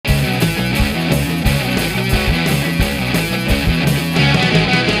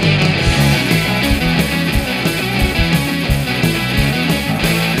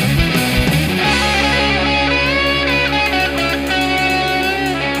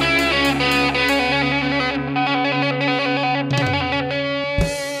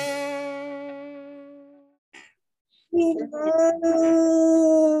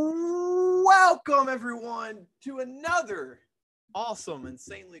Welcome, everyone, to another awesome,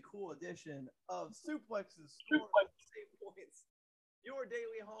 insanely cool edition of Suplex's Score Save Points, your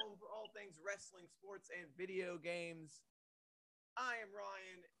daily home for all things wrestling, sports, and video games. I am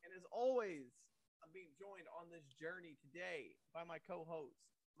Ryan, and as always, I'm being joined on this journey today by my co-host,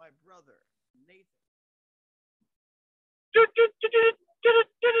 my brother, Nathan.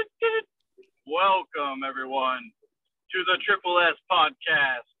 Welcome, everyone, to the Triple S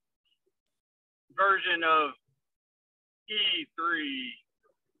podcast version of E3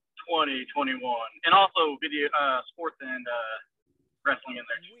 2021, and also video, sports, and wrestling in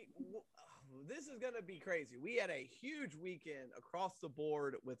there. This is going to be crazy. We had a huge weekend across the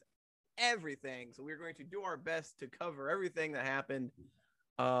board with everything, so we're going to do our best to cover everything that happened.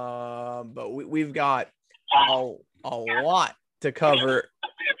 But we've got a lot to cover.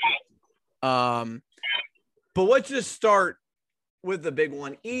 But let's just start with the big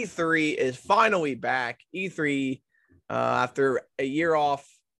one. E3 is finally back. E3, after a year off,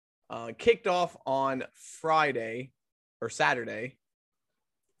 kicked off on Friday or Saturday.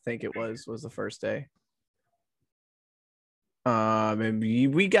 I think it was the first day. And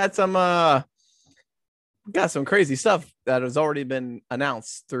we got some crazy stuff that has already been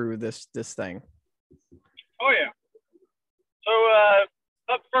announced through this thing. Oh yeah. So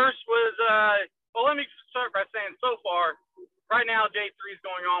up first was well, let me start by saying so far, right now day 3 is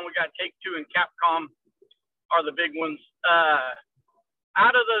going on. We got Take-Two and Capcom are the big ones.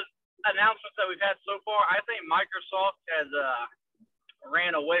 Out of the announcements that we've had so far, I think Microsoft has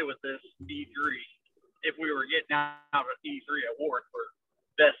ran away with this E3. If we were getting out of E3 award for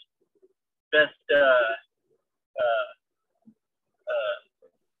best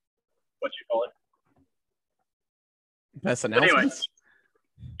what you call it? Best announcements.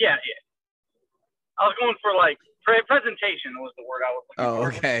 Yeah. I was going for like presentation was the word I was looking for.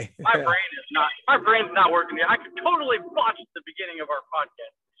 Oh, okay. My brain's not working yet. I could totally botch the beginning of our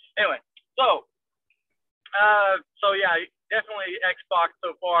podcast. Anyway, so yeah, definitely Xbox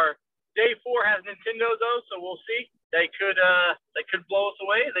so far. Day 4 has Nintendo though, so we'll see. They could blow us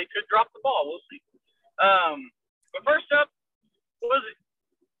away. They could drop the ball. We'll see. But first up was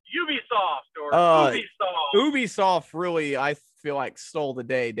Ubisoft or Ubisoft. Ubisoft really, I feel like, stole the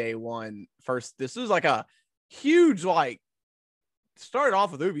day one. First, this was like a huge, started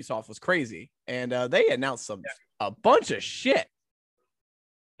off with Ubisoft was crazy. And they announced a bunch of shit.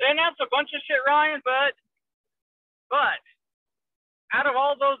 They announced a bunch of shit, Ryan, but out of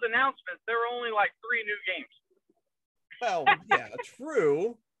all those announcements, there were only like 3 new games. Well, yeah,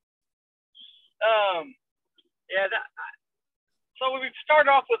 true. So we start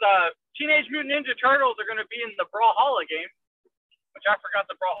off with Teenage Mutant Ninja Turtles are going to be in the Brawlhalla game, which I forgot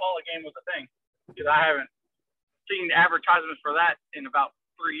the Brawlhalla game was a thing because I haven't seen advertisements for that in about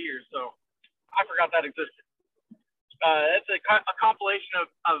 3 years, so I forgot that existed. It's a compilation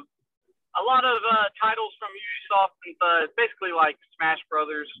of a lot of titles from Ubisoft, and basically like Smash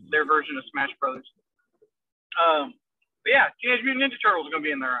Brothers, their version of Smash Brothers. But yeah, Teenage Mutant Ninja Turtles are going to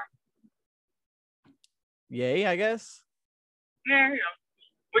be in there. Yay, I guess. Yeah.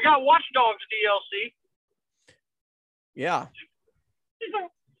 We got Watch Dogs DLC. Yeah.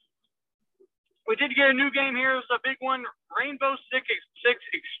 We did get a new game here. It was a big one, Rainbow Six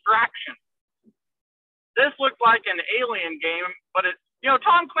Extraction. This looked like an Alien game, but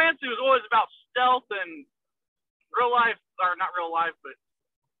Tom Clancy was always about stealth and real life, or not real life, but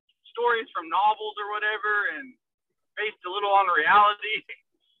stories from novels or whatever, and based a little on reality.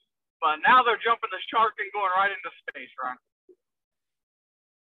 But now they're jumping the shark and going right into space, right?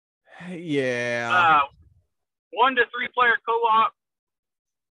 Yeah. 1 to 3 player co-op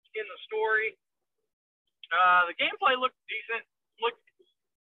in the story. The gameplay looked decent.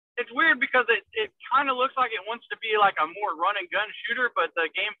 It's weird because it kind of looks like it wants to be like a more run and gun shooter, but the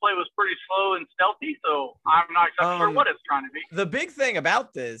gameplay was pretty slow and stealthy, so I'm not exactly sure what it's trying to be. The big thing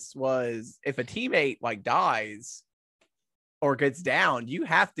about this was if a teammate dies or gets down, you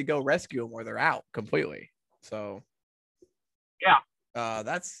have to go rescue them or they're out completely. So yeah,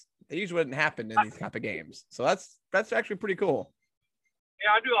 that usually wouldn't happen in these type of games. So that's actually pretty cool.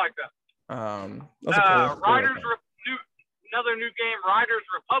 Yeah, I do like that. Another new game, Riders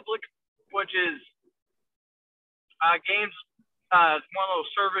Republic, which is games, one of those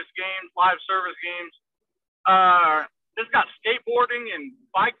service games, live service games. It's got skateboarding and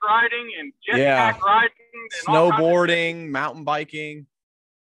bike riding and jetpack riding, and snowboarding, mountain biking.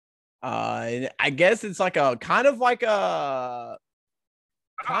 I guess it's like a kind of like a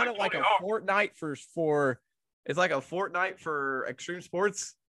Fortnite for it's like a Fortnite for extreme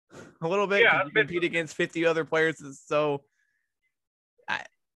sports. a little bit. Yeah, You compete against 50 other players. So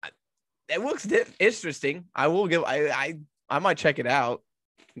it looks interesting. I will give. I might check it out.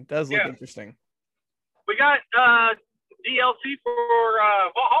 It does look interesting. We got DLC for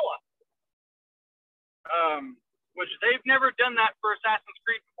Valhalla, which they've never done that for Assassin's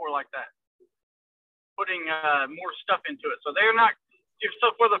Creed before like that. Putting more stuff into it, so they're not.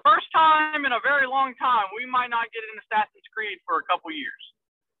 So for the first time in a very long time, we might not get an Assassin's Creed for a couple years.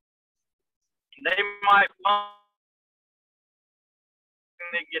 They might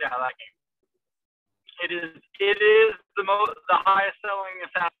get out of that game. It is the highest selling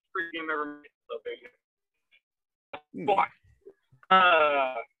Assassin's Creed game ever made. So big.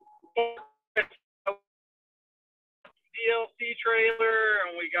 DLC trailer,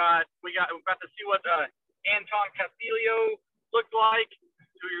 and we got to see what Anton Castillo looked like,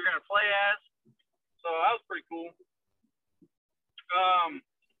 who you're gonna play as. So that was pretty cool.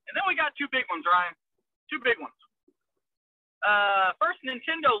 And then we got two big ones, Ryan. Two big ones. First,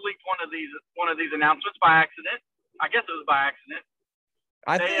 Nintendo leaked one of these announcements by accident. I guess it was by accident.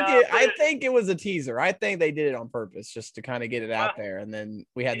 I think it was a teaser. I think they did it on purpose just to kind of get it out there, and then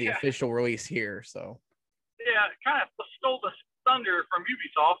we had the official release here. So yeah, it kind of stole the thunder from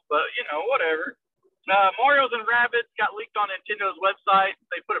Ubisoft, but whatever. Mario's and Rabbids got leaked on Nintendo's website.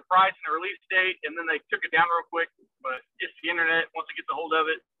 They put a price and a release date, and then they took it down real quick. But it's the internet. Once it gets a hold of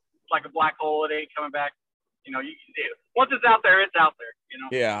it, it's like a black hole. It ain't coming back. Once it's out there, it's out there.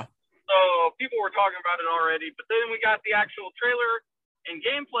 Yeah. So people were talking about it already, but then we got the actual trailer and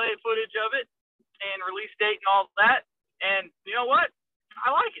gameplay footage of it, and release date and all that. And you know what?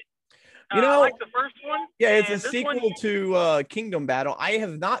 I like it. I like the first one. Yeah, it's a sequel to Kingdom Battle. I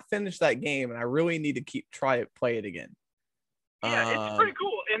have not finished that game, and I really need to play it again. Yeah, it's pretty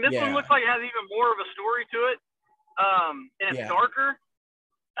cool. And this one looks like it has even more of a story to it. And it's darker.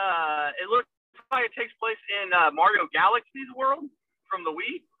 It looks like it takes place in Mario Galaxy's world from the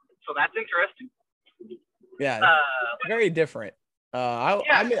Wii, so that's interesting. Yeah, very different. I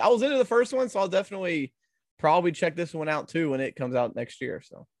was into the first one, so I'll definitely probably check this one out too when it comes out next year.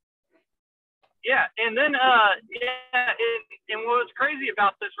 So. Yeah, and then and what's crazy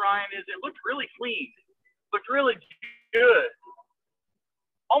about this, Ryan, is it looked really clean. Looked really good.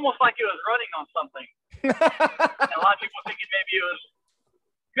 Almost like it was running on something. And a lot of people thinking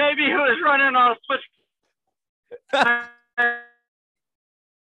maybe it was running on a Switch.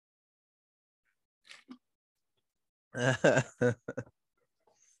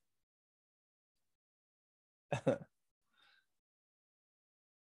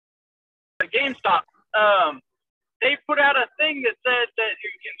 GameStop, they put out a thing that said that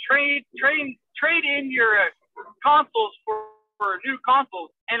you can trade in your consoles for new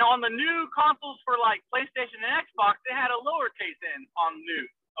consoles, and on the new consoles for like PlayStation and Xbox, they had a lowercase n on new,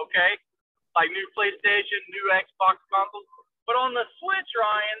 okay, like new PlayStation, new Xbox consoles. But on the Switch,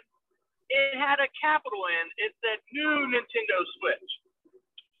 Ryan, it had a capital N. It said new Nintendo Switch,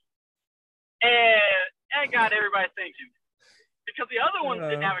 and that got everybody thinking. Because the other ones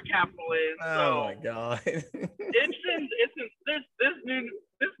didn't have a capital N. Oh my god! This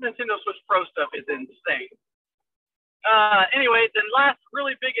Nintendo Switch Pro stuff is insane. Anyway, the last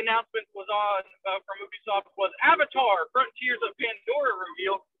really big announcement was from Ubisoft was Avatar: Frontiers of Pandora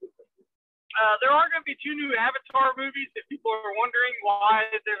reveal. There are going to be 2 new Avatar movies. If people are wondering why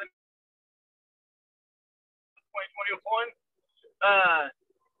there's 2021,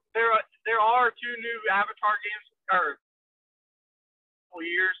 there are 2 new Avatar games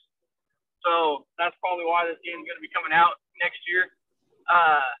years, so that's probably why this game is going to be coming out next year.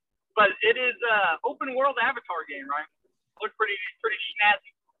 But it is open world Avatar game, right? Look pretty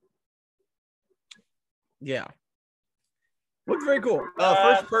snazzy. Yeah, looks very cool.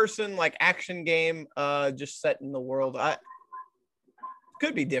 First person like action game, just set in the world.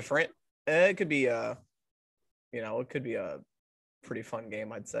 Could be different. It could be it could be a pretty fun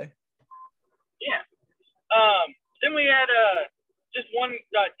game, I'd say. Yeah. Then we had just one,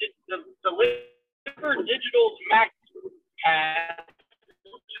 the Liver Digital's Max Pass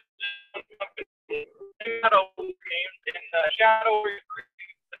games in Shadow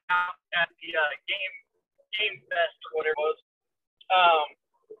at the Game Fest or whatever it was.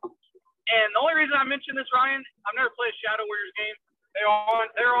 And the only reason I mentioned this, Ryan, I've never played a Shadow Warriors game. They're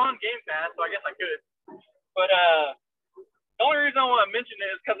on Game Pass, so I guess I could. But the only reason I want to mention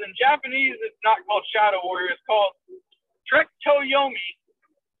it is because in Japanese it's not called Shadow Warrior, it's called Trek Toyomi,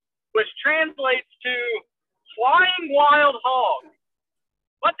 which translates to Flying Wild Hog.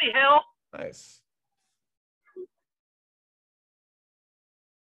 What the hell? Nice.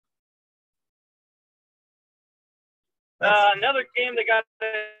 Another game that got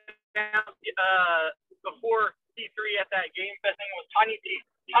before E3 at that Game Fest thing was Tiny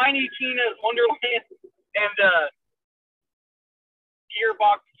Tina's Wonderland, and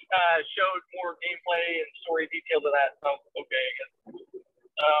Gearbox showed more gameplay and story details of that. So okay, I guess.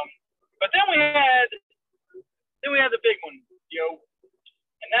 But then we had the big one,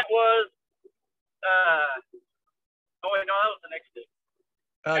 and that was oh wait, no, that was the next day.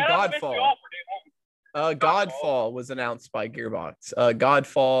 Godfall. Godfall was announced by Gearbox.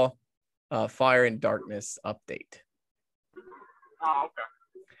 Godfall, Fire and Darkness update. Oh, okay.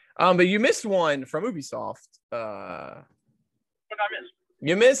 But you missed one from Ubisoft. What did I miss?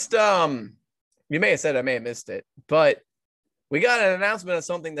 You missed. You may have said I may have missed it, but we got an announcement of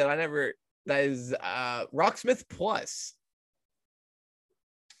something that that is Rocksmith Plus.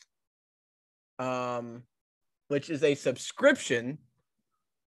 Which is a subscription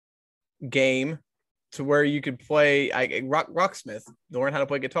game to where you could play Rocksmith, learn how to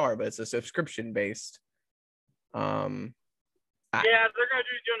play guitar, but it's a subscription based. Yeah, they're gonna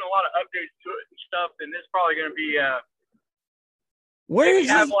be doing a lot of updates to it and stuff, and it's probably gonna be where is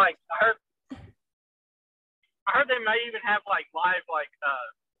have this? like I heard they might even have like live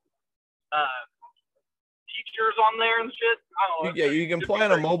teachers on there and shit. I don't know. Yeah, you can play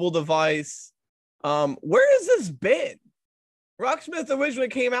on a mobile device. Where has this been? Rocksmith originally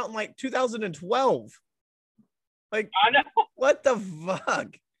came out in like 2012. Like, I know. What the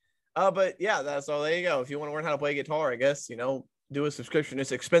fuck? But yeah, so there you go. If you want to learn how to play guitar, I guess, do a subscription.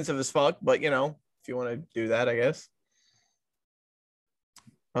 It's expensive as fuck, but if you want to do that, I guess.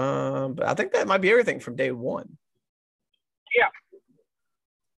 But I think that might be everything from day one. Yeah.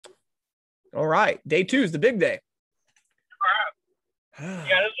 All right. Day 2 is the big day. All right.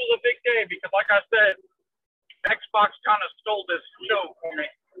 Yeah, this was a big day because, like I said, Xbox kind of stole this show for me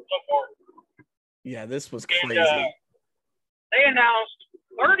so far. Yeah, this was crazy. And, they announced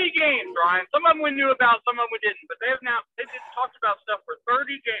 30 games, Ryan. Some of them we knew about, some of them we didn't. But they just talked about stuff for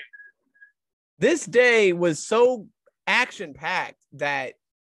 30 games. This day was so action-packed that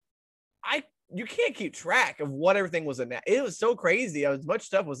you can't keep track of what everything was announced. It was so crazy. As much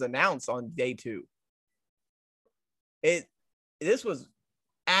stuff was announced on day 2. This was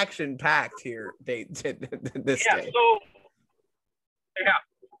action-packed here. This day.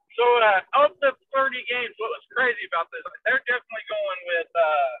 So of the 30 games, what was crazy about this? They're definitely going with.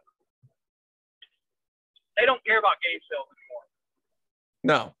 They don't care about game sales anymore.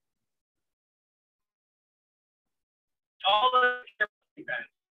 No. All of them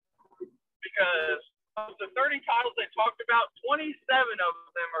because of the 30 titles they talked about, 27 of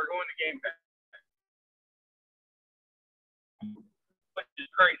them are going to Game Pass. Which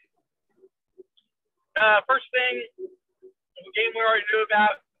is crazy. First thing, the game we already knew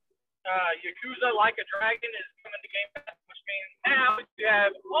about, Yakuza Like a Dragon is coming to Game Pass, which means now you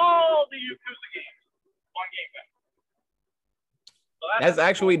have all the Yakuza games on Game Pass. So that's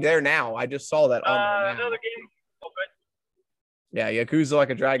actually there now. I just saw that on there now. Another game open. Yeah, Yakuza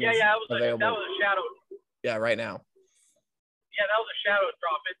Like a Dragon. Yeah, that was a shadow. Yeah, right now. Yeah, that was a shadow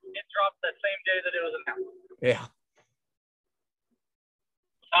drop. It dropped that same day that it was announced. Yeah.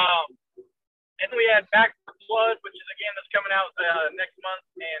 And then we had Back 4 Blood, which is a game that's coming out next month,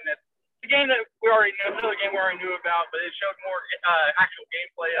 and it's a game that we already knew, another game we already knew about, but it showed more actual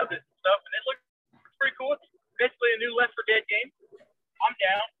gameplay of it and stuff, and it looks pretty cool. It's basically a new Left 4 Dead game. I'm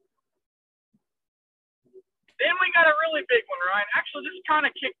down. Then we got a really big one, Ryan. Actually, this kind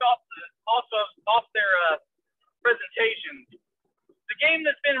of kicked off their presentation. The game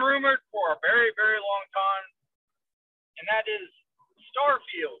that's been rumored for a very, very long time, and that is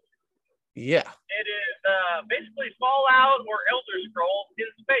Starfield. Yeah. It is basically Fallout or Elder Scrolls in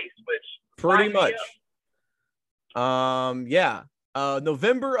space, which pretty much. Yeah.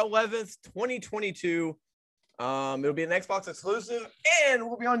 November 11th, 2022. It'll be an Xbox exclusive, and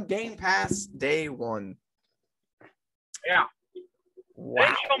we'll be on Game Pass day 1. Yeah. Wow.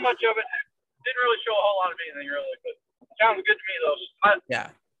 Didn't show much of it. Didn't really show a whole lot of anything, really, but sounds good to me, though. Yeah.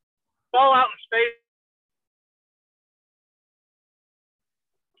 Fallout in space.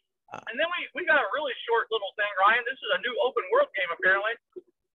 And then we got a really short little thing, Ryan. This is a new open world game, apparently.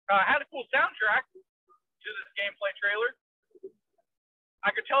 Had a cool soundtrack to this gameplay trailer.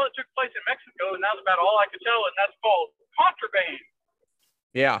 I could tell it took place in Mexico, and that was about all I could tell, and that's called Contraband.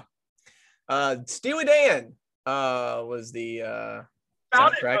 Yeah. Steely Dan was the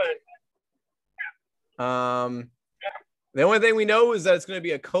soundtrack. The only thing we know is that it's going to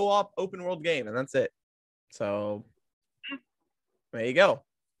be a co-op open world game, and that's it. So there you go.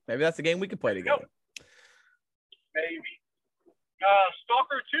 Maybe that's a game we could play together. Maybe.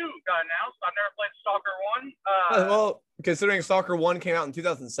 Stalker 2 got announced. I've never played Stalker 1. Well, Considering Stalker 1 came out in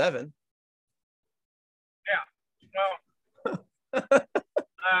 2007. Yeah. Well,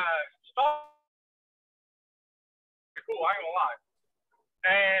 Stalker, cool. I ain't gonna lie.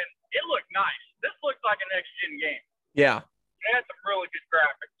 And it looked nice. This looks like a next-gen game. Yeah. It had some really good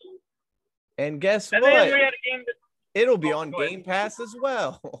graphics. And guess and what? Then we had a game that it'll be on Game Pass as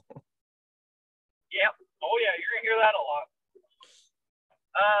well. Yep. Oh yeah, you're gonna hear that a lot.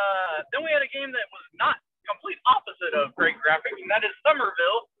 Then we had a game that was not complete opposite of great graphics, and that is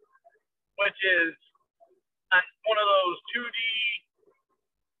Somerville, which is one of those 2D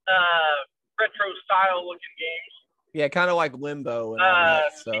retro style looking games. Yeah, kind of like Limbo and all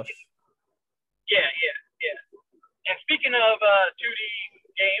that stuff. Yeah. And speaking of 2D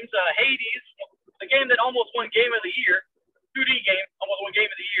games, Hades, a game that almost won Game of the Year, 2D game, almost won Game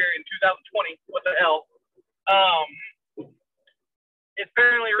of the Year in 2020. What the hell? It's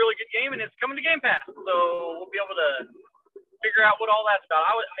apparently a really good game, and it's coming to Game Pass, so we'll be able to figure out what all that's about.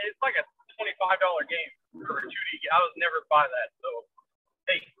 It's like a $25 game for a 2D game. I was never buy that, so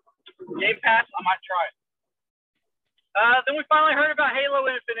hey, Game Pass, I might try it. Then we finally heard about Halo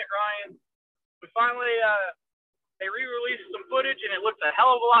Infinite, Ryan. We finally they re-released some footage, and it looks a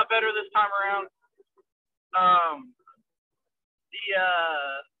hell of a lot better this time around.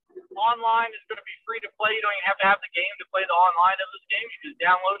 The online is going to be free to play. You don't even have to have the game to play the online of this game. You just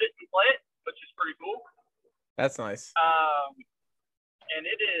download it and play it, which is pretty cool. That's nice. And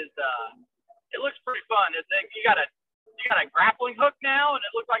it is it looks pretty fun. You got a grappling hook now, and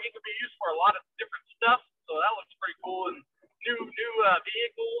it looks like it could be used for a lot of different stuff. So that looks pretty cool. And new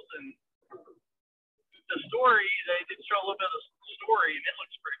vehicles and the story. They did show a little bit of the story, and it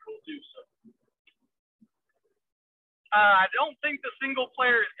looks pretty cool too. So. I don't think the single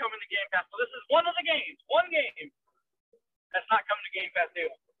player is coming to Game Pass. So this is one game that's not coming to Game Pass Day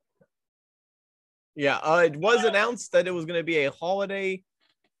One. Yeah, it was announced that it was going to be a holiday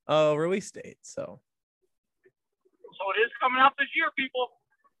release date. So it is coming out this year, people.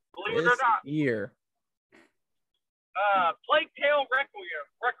 Believe it or not. Year. Plague Tale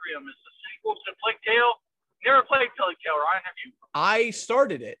Requiem is the sequel to Plague Tale. Never played Plague Tale, Ryan, have you? I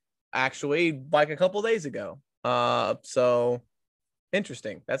started it actually like a couple days ago. So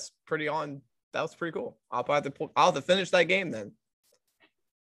interesting. That was pretty cool. I'll have to finish that game then.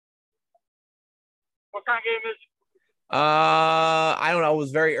 What kind of game is it? I don't know. I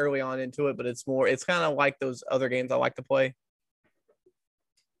was very early on into it, but it's kind of like those other games I like to play.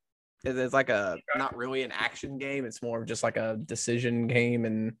 It's like not really an action game. It's more of just like a decision game,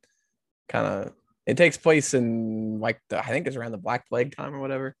 and kind of it takes place in I think it's around the Black Plague time or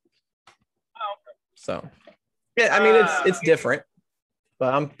whatever. Oh, okay. So yeah, I mean it's different,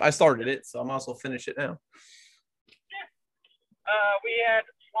 but I started it, so I'm also finish it now. Yeah. We had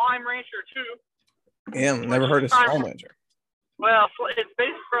Slime Rancher 2. Yeah, never heard of Slime Rancher. Well, it's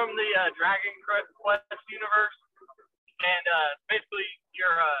based from the Dragon Quest universe, and basically you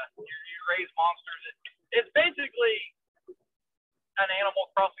raise monsters. It's basically an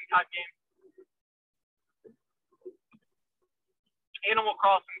Animal Crossing type game. Animal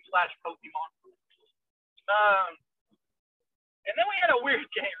Crossing / Pokemon. And then we had a weird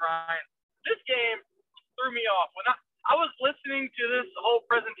game, Ryan. This game threw me off. When I was listening to this whole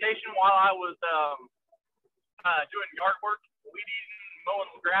presentation while I was doing yard work, weeding,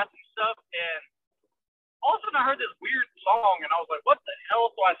 mowing the grass and stuff, and all of a sudden I heard this weird song, and I was like, what the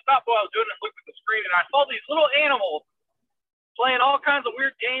hell? So I stopped what I was doing and looked at the screen, and I saw these little animals playing all kinds of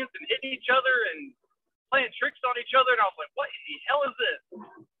weird games and hitting each other and playing tricks on each other, and I was like, what in the hell is this?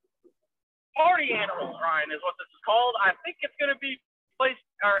 Party Animals, Ryan, is what this is called. I think it's going to be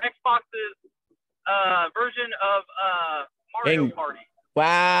Xbox's version of Mario Party.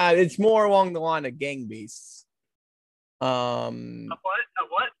 Wow, it's more along the line of Gang Beasts. Of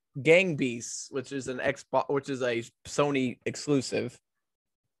what? Gang Beasts, which is a Sony exclusive.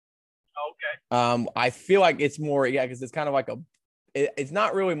 Okay. I feel like it's more, because it's kind of like it's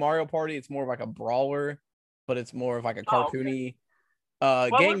not really Mario Party. It's more of like a brawler, but it's more of like a cartoony.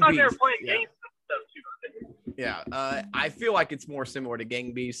 Gang Beasts. Games and stuff too, yeah. I feel like it's more similar to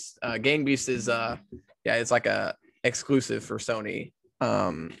Gang Beasts. Gang Beasts is it's like a exclusive for Sony.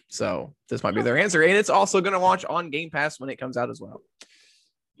 So this might be their answer, and it's also going to launch on Game Pass when it comes out as well.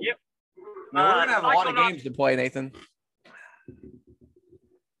 Yep. Now, we're gonna have a lot of games to play, Nathan.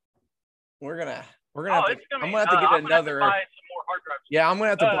 We're gonna. I'm gonna have to get another. Buy some more hard drives. Yeah, I'm gonna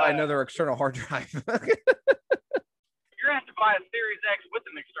have to buy another external hard drive. You're gonna have to buy a Series X with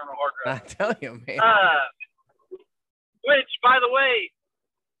an external hard drive. I tell you, man. Which, by the way,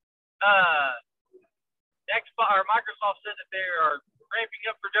 Xbox or Microsoft said that they are ramping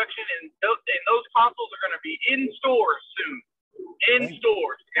up production, and those consoles are going to be in stores soon. In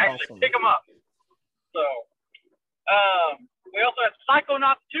stores. You can actually pick them up. So, we also have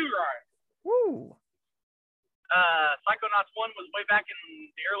Psychonauts 2, Ryan. Woo. Psychonauts 1 was way back in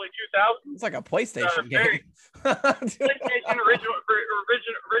the early 2000s. It's like a PlayStation game. PlayStation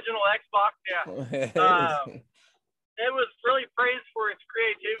original Xbox, yeah. It was really praised for its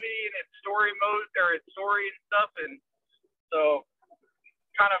creativity and its story mode, or its story and stuff, and so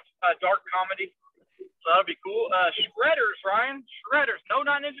kind of a dark comedy. So that'll be cool. Shredders, Ryan. Shredders. No,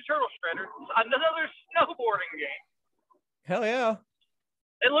 not Ninja Turtle Shredders. Another snowboarding game. Hell yeah.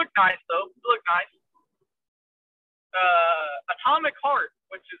 It looked nice, though. It looked nice. Atomic Heart,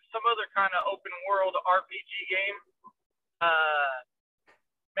 which is some other kind of open world RPG game,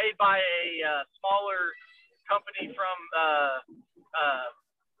 made by a smaller company from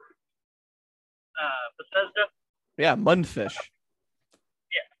Bethesda. Yeah, Mundfish.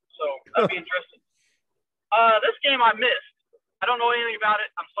 Yeah, so that'd be interesting. This game I missed. I don't know anything about it.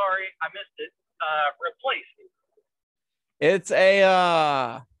 I'm sorry, I missed it. Replaced.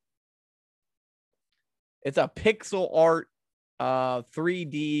 It's a pixel art,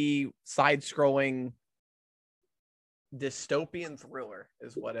 3D side-scrolling dystopian thriller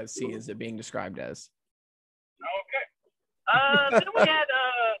is what I see as it being described as. Okay. Then we had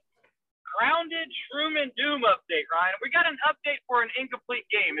Grounded Shroom and Doom update, Ryan. We got an update for an incomplete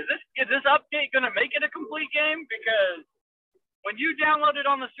game. Is this update going to make it a complete game? Because when you download it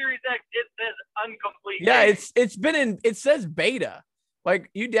on the Series X, it says incomplete. Yeah, game. it says beta.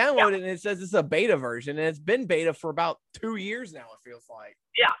 Like, you download it and it says it's a beta version, and it's been beta for about 2 years now, it feels like.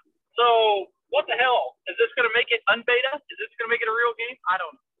 Yeah. So, what the hell? Is this going to make it unbeta? Is this going to make it a real game? I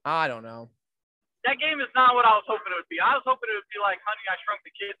don't know. That game is not what I was hoping it would be. I was hoping it would be like Honey, I Shrunk the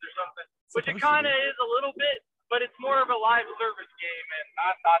Kids or something, which it kind of is a little bit, but it's more of a live service game, and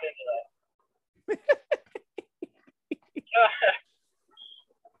I'm not into that.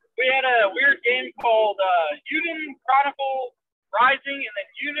 We had a weird game called Uden Chronicle Rising, and then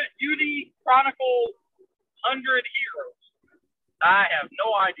Udi Chronicle 100 Heroes. I have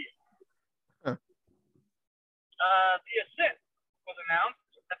no idea. Huh. The Ascent was announced.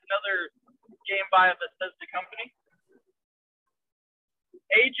 That's another game by a Bethesda company.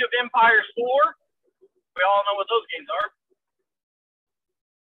 Age of Empires 4. We all know what those games are.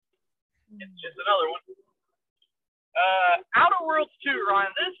 It's just another one. Outer Worlds 2, Ryan.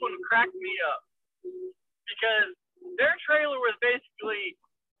 This one cracked me up because their trailer was basically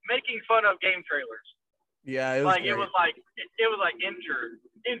making fun of game trailers. Yeah, it was like great. it was like enter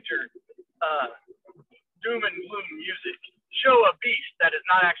doom and gloom music. Show a beast that is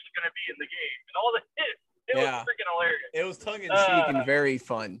not actually going to be in the game, and all the it was freaking hilarious. It was tongue in cheek and very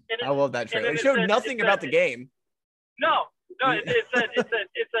fun. I love that trailer. It showed nothing about the game. No, it said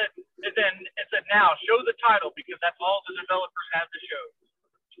now show the title because that's all the developers have to show.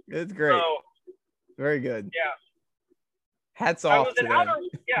 It's great. So, very good. Yeah. Hats off to them. Outer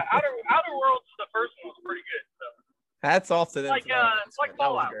Worlds, the first one was pretty good. So. Hats off to them. Like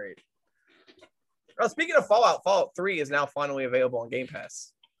Fallout. That was great. Well, speaking of Fallout, Fallout 3 is now finally available on Game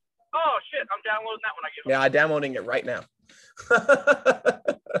Pass. Oh shit! I'm downloading that when I get home. Yeah, I'm downloading it right now.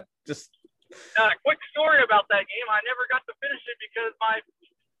 Just. Quick story about that game. I never got to finish it because my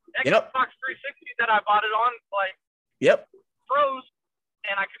Xbox 360 that I bought it on froze,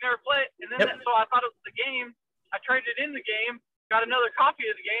 and I could never play it. And then so I thought it was the game. I traded in the game, got another copy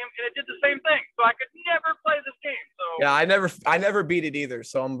of the game, and it did the same thing. So I could never play this game. So yeah, I never beat it either.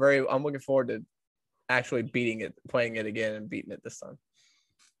 So I'm looking forward to actually beating it, playing it again, and beating it this time.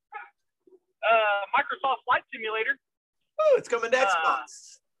 Microsoft Flight Simulator. Oh, it's coming to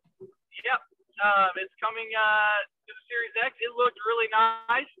Xbox. Yep. It's coming to the Series X. It looked really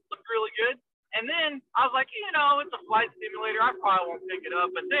nice. It looked really good. And then I was like, it's a flight simulator. I probably won't pick it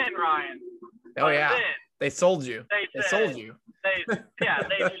up. But then, Ryan. They sold you. They sold you. They said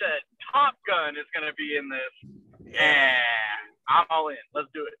Top Gun is going to be in this. Yeah. I'm all in.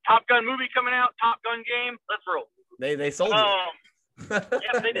 Let's do it. Top Gun movie coming out. Top Gun game. Let's roll. They sold you.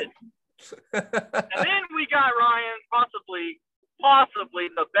 Yeah, they did. And then we got, Ryan, possibly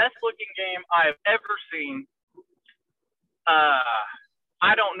the best looking game I have ever seen.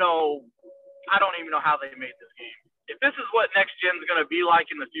 I don't even know how they made this game. If this is what next gen is going to be like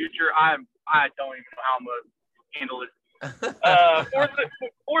in the future, I don't even know how I'm going to handle it.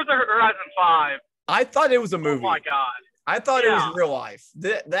 Forza Horizon 5. I thought it was a movie. Oh my god! I thought it was real life.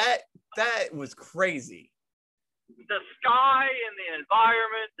 That was crazy. The sky and the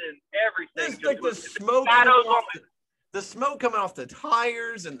environment and everything. Just like the smoke. The smoke coming off the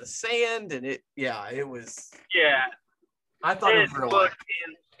tires and the sand and it was. Yeah. I thought it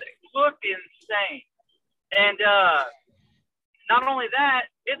looked insane. And not only that,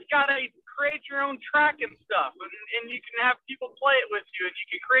 it's got a create your own track and stuff, and you can have people play it with you, and you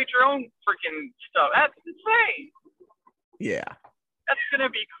can create your own freaking stuff. That's insane. Yeah. That's going to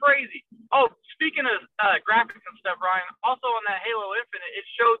be crazy. Oh, speaking of graphics and stuff, Ryan, also on that Halo Infinite, it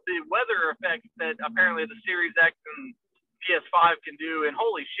showed the weather effects that apparently the Series X and PS5 can do, and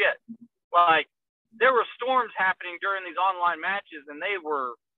holy shit. Like, there were storms happening during these online matches, and it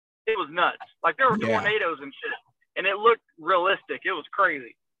was nuts. Like, there were tornadoes and shit, and it looked realistic. It was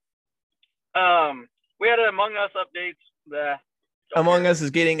crazy. We had Among Us updates. Among Us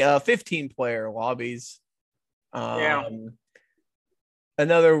is getting 15-player lobbies.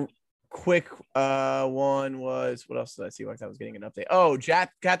 Another quick one was, what else did I see? Like I was getting an update. Oh,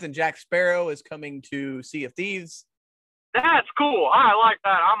 Captain Jack Sparrow is coming to Sea of Thieves. That's cool. I like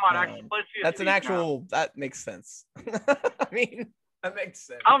that. I might actually play Sea of Thieves. That's an actual. Now. That makes sense. I mean, that makes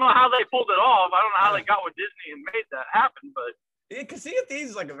sense. I don't know how they pulled it off. I don't know how they got with Disney and made that happen, but. Yeah, because Sea of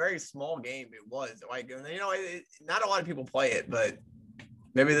Thieves is like a very small game. It was like, not a lot of people play it, but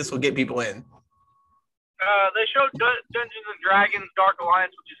maybe this will get people in. They showed Dungeons and Dragons Dark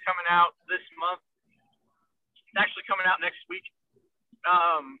Alliance, which is coming out this month. It's actually coming out next week.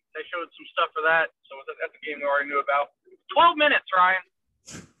 They showed some stuff for that, so that's a game we already knew about. 12 minutes, Ryan.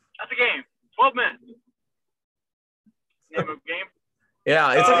 That's a game. 12 minutes. Name of game.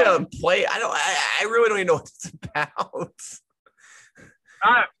 Yeah, it's like a play. I really don't even know what it's about.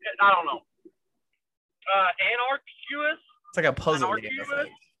 I don't know. Anarchus. It's like a puzzle game, I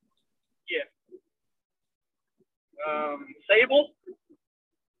think. Yeah. Sable.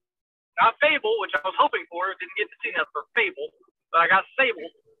 Not Fable, which I was hoping for. Didn't get to see that for Fable, but I got Sable.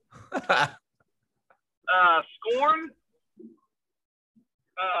 Scorn.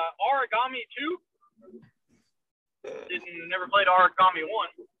 Origami 2. Never played Origami 1.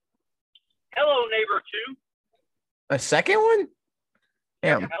 Hello Neighbor 2. A second one?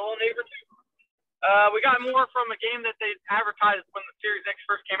 Damn. Hello Neighbor 2. We got more from a game that they advertised when the Series X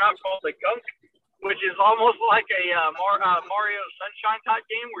first came out called The Gunk, which is almost like a Mario Sunshine type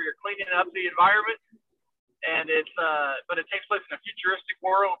game where you're cleaning up the environment. And but it takes place in a futuristic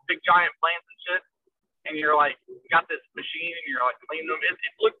world, big giant plants and shit. And you're like, you got this machine and you're like cleaning them.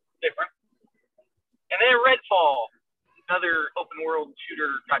 It looks different. And then Redfall, another open world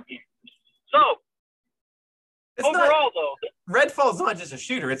shooter type game. So, overall though. Redfall's not just a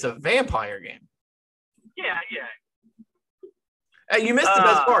shooter, it's a vampire game. Yeah. Hey, you missed the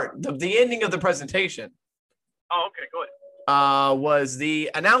best part. The ending of the presentation. Oh, okay, go ahead. Was the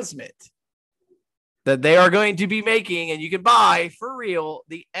announcement that they are going to be making, and you can buy for real,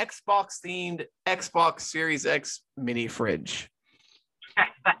 the Xbox-themed Xbox Series X mini fridge.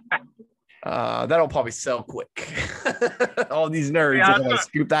 That'll probably sell quick. All these nerds are going to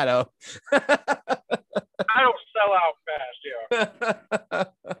scoop that up. I don't sell out fast,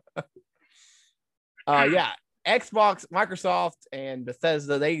 yeah. Yeah. Xbox, Microsoft, and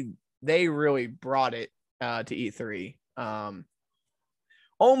Bethesda, they really brought it to E3.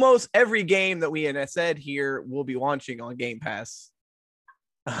 Almost every game that we had said here will be launching on Game Pass.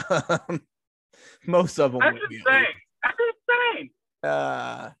 Most of them. That's insane. That's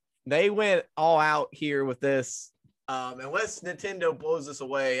insane. They went all out here with this. Unless Nintendo blows this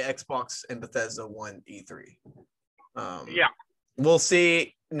away, Xbox and Bethesda won E3. Yeah. We'll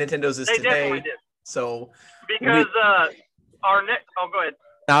see. Nintendo's is today. Definitely did. So because our next, go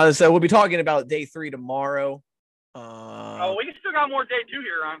ahead. So we'll be talking about day 3 tomorrow. We still got more day 2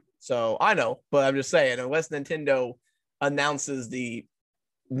 here, Ron. So I know, but I'm just saying, unless Nintendo announces the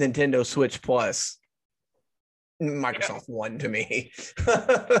Nintendo Switch Plus, Microsoft won to me.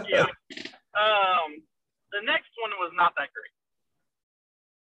 Yeah. The next one was not that great.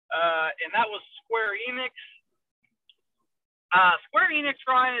 And that was Square Enix. Square Enix,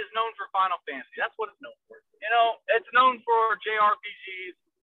 Ryan, is known for Final Fantasy. That's what it's known for. It's known for JRPGs.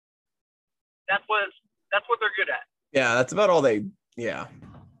 That's what they're good at. Yeah, that's about all they. Yeah.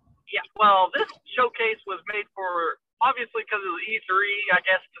 Yeah. Well, this showcase was made for, obviously, because of the E3. I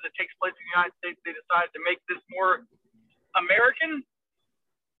guess because it takes place in the United States, they decided to make this more American.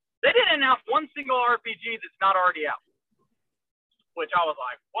 They didn't announce one single RPG that's not already out, which I was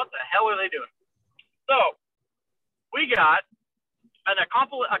like, what the hell are they doing? So we got a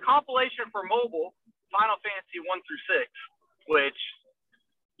compilation for mobile, Final Fantasy 1 through 6, which,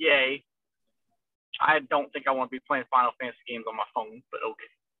 yay. I don't think I want to be playing Final Fantasy games on my phone, but okay.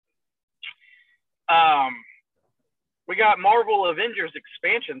 We got Marvel Avengers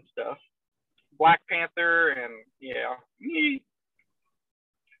expansion stuff, Black Panther, and yeah.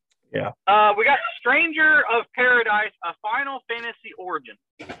 Yeah. We got Stranger of Paradise, a Final Fantasy Origin.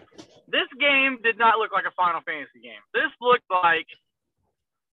 This game did not look like a Final Fantasy game. This looked like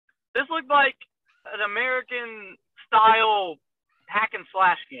an American style hack and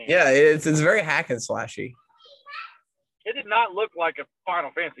slash game. Yeah, it's very hack and slashy. It did not look like a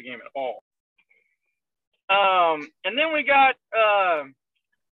Final Fantasy game at all. And then we got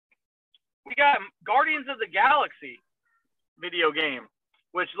Guardians of the Galaxy video game,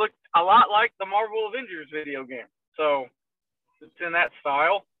 which looked a lot like the Marvel Avengers video game. So it's in that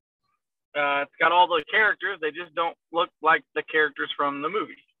style. It's got all the characters. They just don't look like the characters from the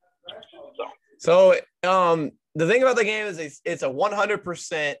movie. So the thing about the game is it's a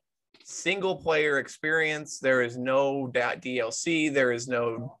 100% single player experience. There is no DLC. There is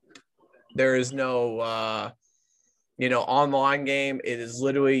no online game. It is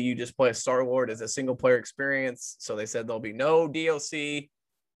literally you just play a Star-Lord as a single player experience. So they said there'll be no DLC,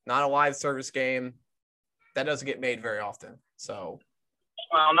 not a live service game. That doesn't get made very often. So,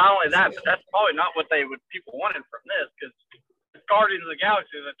 well, not only that, but that's probably not what people wanted from this, because Guardians of the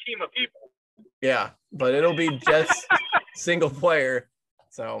Galaxy is a team of people. Yeah, but it'll be just single player.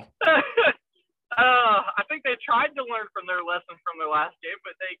 So I think they tried to learn from their lesson from their last game,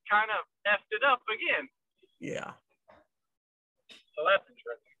 but they kind of effed it up again. Yeah. So that's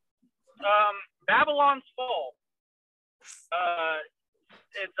interesting. Babylon's Fall.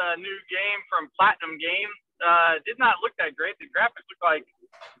 It's a new game from Platinum Games. It did not look that great. The graphics look like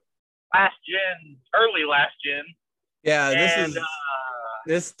early last gen. Yeah,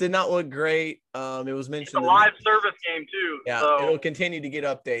 this did not look great. It was mentioned. It's a live service game too. Yeah, so. It'll continue to get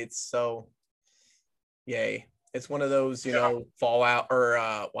updates. So, yay! It's one of those, Fallout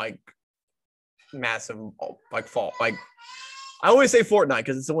or like massive fall. Like I always say Fortnite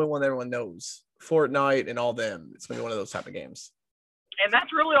because it's the only one everyone knows. Fortnite and all them. It's gonna be one of those type of games. And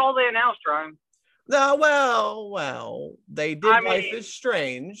that's really all they announced, Ryan. No, well, they did Life is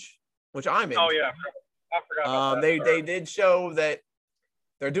Strange, which I'm in. Oh yeah, I forgot about that. They did show that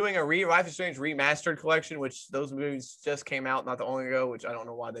they're doing a Life is Strange remastered collection, which those movies just came out not that long ago, which I don't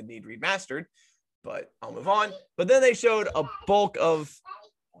know why they need remastered, but I'll move on. But then they showed a bulk of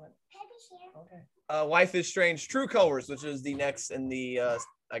Life is Strange True Colors, which is the next in the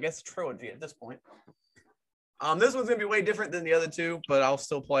I guess trilogy at this point. This one's gonna be way different than the other two, but I'll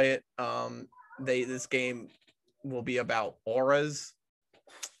still play it. This game will be about auras,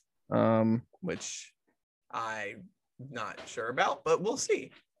 which I'm not sure about, but we'll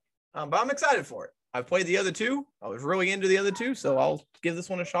see. But I'm excited for it. I've played the other two. I was really into the other two, so I'll give this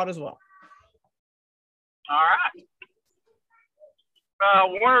one a shot as well. All right.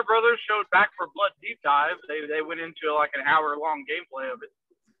 Warner Brothers showed Back 4 Blood Deep Dive. They went into like an hour-long gameplay of it.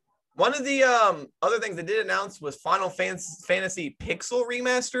 One of the other things they did announce was Final Fantasy Pixel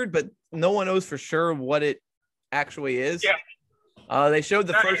Remastered, but no one knows for sure what it actually is. Yeah. They showed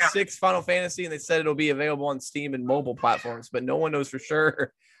the first 6 Final Fantasy, and they said it'll be available on Steam and mobile platforms, but no one knows for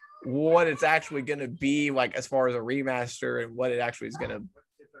sure what it's actually going to be, like as far as a remaster and what it actually is going to.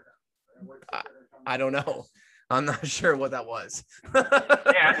 I don't know. I'm not sure what that was.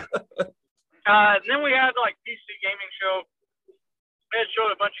 Yeah. Then we had like PC gaming show. It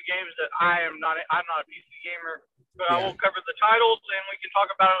showed a bunch of games that I'm not a PC gamer, but I will cover the titles and we can talk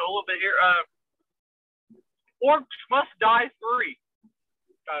about it a little bit here. Orcs Must Die 3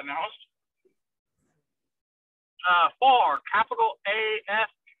 got announced. FAR, capital A-F,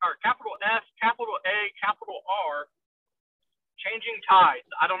 or capital F, capital A, capital R, Changing Tides.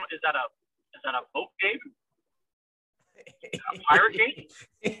 Is that a boat game? A pirate game?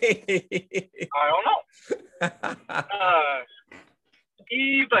 I don't know.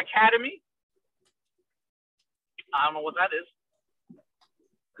 Eve Academy. I don't know what that is.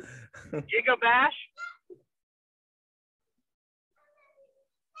 Gigabash.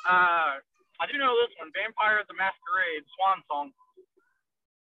 I do know this one. Vampire the Masquerade Swan Song.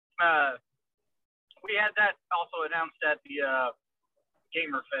 We had that also announced at the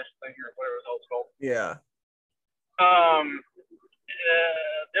Gamer Fest thing or whatever the hell it's called. Yeah.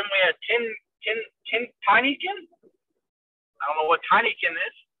 Then we had Tinykin. I don't know what Tinykin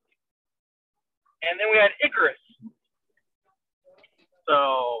is. And then we had Icarus.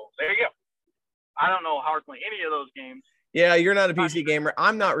 So there you go. I don't know hardly any of those games. Yeah, you're not a PC gamer.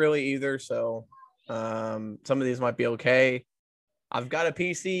 I'm not really either. So some of these might be okay. I've got a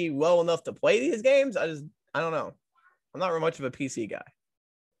PC well enough to play these games. I don't know. I'm not much of a PC guy,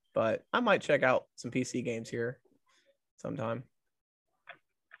 but I might check out some PC games here sometime.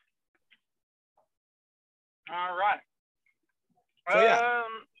 All right. So, yeah.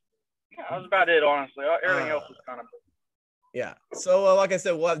 Yeah, that was about it, honestly. Everything else was kind of. Yeah. So, like I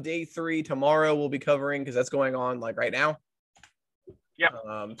said, we'll have day 3 tomorrow. We'll be covering because that's going on like right now. Yeah.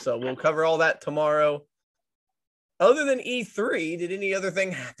 So we'll cover all that tomorrow. Other than E3, did any other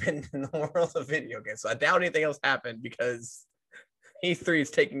thing happen in the world of video games? So I doubt anything else happened because E3 is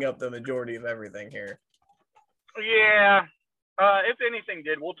taking up the majority of everything here. Yeah. If anything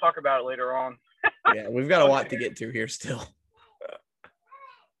did, we'll talk about it later on. Yeah, we've got a lot to get to here still.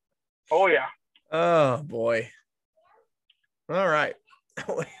 Oh, yeah. Oh, boy. All right.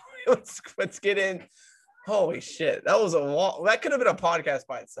 let's get in. Holy shit. That was a long, that could have been a podcast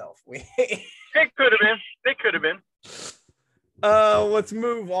by itself. It could have been. Let's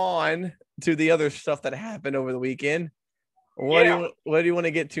move on to the other stuff that happened over the weekend. What do you want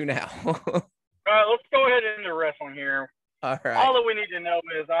to get to now? Let's go ahead into wrestling here. All right. All that we need to know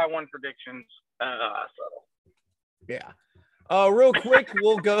is I won predictions. Yeah. Real quick,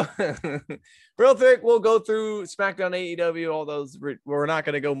 we'll go through SmackDown, AEW, all those. We're not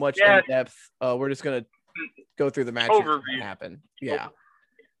going to go much in depth. We're just going to go through the matches that happened. Yeah.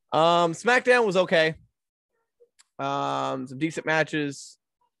 SmackDown was okay. Some decent matches.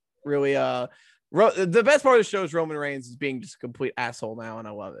 Really, the best part of the show is Roman Reigns is being just a complete asshole now, and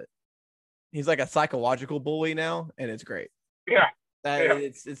I love it. He's like a psychological bully now, and it's great. Yeah.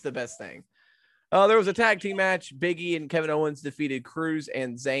 It's the best thing. There was a tag team match. Big E and Kevin Owens defeated Cruz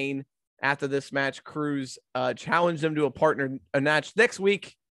and Zayn. After this match, Cruz challenged them to a match next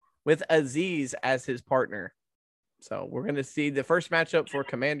week with Aziz as his partner. So we're going to see the first matchup for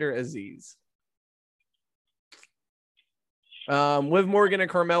Commander Aziz. Liv Morgan and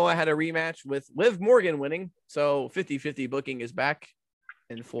Carmella had a rematch with Liv Morgan winning. So 50-50 booking is back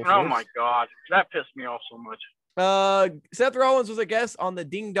in full force. Oh, my God. That pissed me off so much. Seth Rollins was a guest on the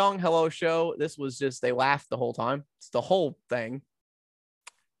Ding Dong Hello show. This was just, they laughed the whole time. It's the whole thing.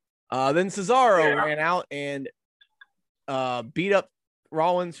 Then Cesaro ran out and beat up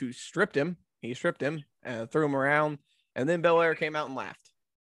Rollins, who stripped him. He stripped him and threw him around. And then Belair came out and laughed.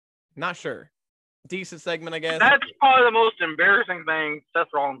 Not sure. Decent segment, I guess. That's probably the most embarrassing thing Seth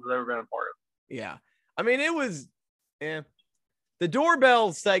Rollins has ever been a part of. Yeah. I mean, it was, the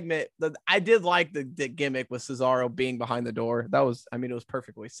doorbell segment, I did like the gimmick with Cesaro being behind the door. That was, I mean, it was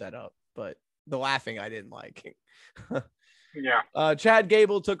perfectly set up, but the laughing I didn't like. Yeah. Chad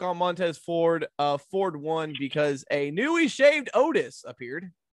Gable took on Montez Ford. Ford won because a newly shaved Otis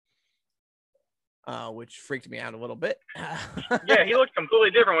appeared, which freaked me out a little bit. Yeah, he looked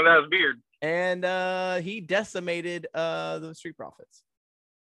completely different without his beard. And he decimated the Street Profits.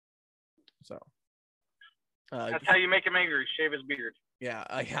 So. That's how you make him angry. Shave his beard. Yeah.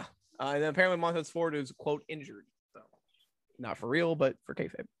 And then apparently Montez Ford is, quote, injured. So not for real, but for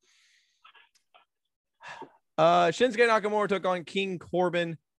kayfabe. Shinsuke Nakamura took on King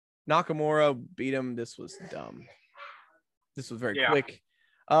Corbin. Nakamura beat him. This was dumb. This was very quick.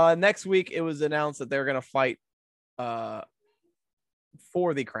 Next week, it was announced that they're going to fight for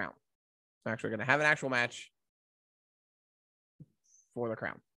the crown. They're actually going to have an actual match for the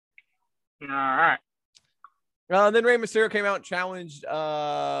crown. All right. Then Rey Mysterio came out and challenged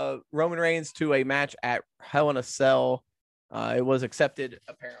Roman Reigns to a match at Hell in a Cell. It was accepted,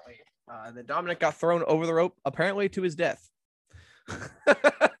 apparently. And then Dominic got thrown over the rope, apparently to his death.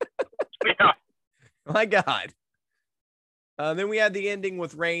 Yeah. My God. Then we had the ending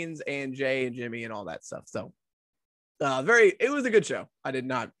with Reigns and Jay and Jimmy and all that stuff. So it was a good show. I did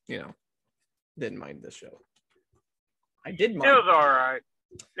not, didn't mind this show. I did mind. It was all right.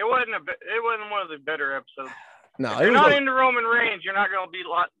 It wasn't one of the better episodes. No, if you're not into Roman Reigns, you're not gonna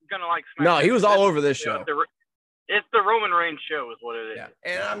like SmackDown. No, he was all over this show. It's the Roman Reigns show is what it is. Yeah.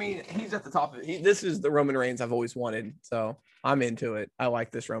 And I mean, he's at the top of it. This is the Roman Reigns I've always wanted. So I'm into it. I like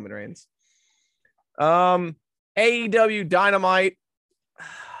this Roman Reigns. AEW Dynamite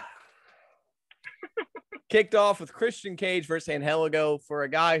kicked off with Christian Cage versus Angelico. For a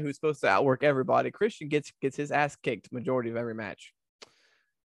guy who's supposed to outwork everybody, Christian gets his ass kicked majority of every match.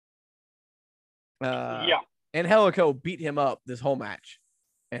 Angelico beat him up this whole match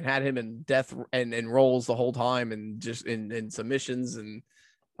and had him in death and rolls the whole time and just in submissions. And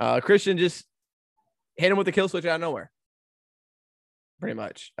Christian just hit him with the kill switch out of nowhere. Pretty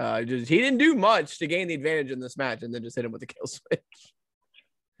much. He didn't do much to gain the advantage in this match and then just hit him with the kill switch.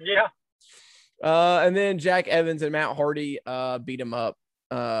 Yeah. And then Jack Evans and Matt Hardy beat him up.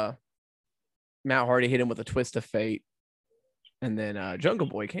 Matt Hardy hit him with a twist of fate. And then Jungle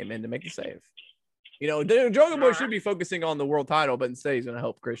Boy came in to make the save. Jungle Boy should be focusing on the world title, but instead he's going to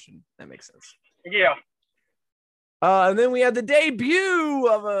help Christian. That makes sense. Yeah. And then we had the debut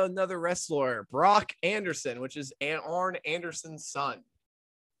of another wrestler, Brock Anderson, which is Arn Anderson's son.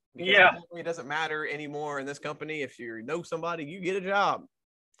 Because it doesn't matter anymore in this company. If you know somebody, you get a job.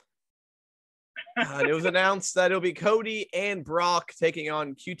 And it was announced that it'll be Cody and Brock taking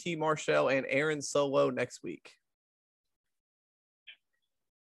on QT Marshall and Aaron Solo next week.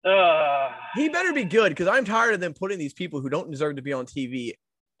 He better be good, because I'm tired of them putting these people who don't deserve to be on TV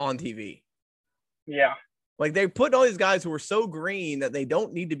on TV. Yeah. Like, they put all these guys who are so green that they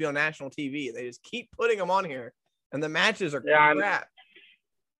don't need to be on national TV. They just keep putting them on here, and the matches are crap.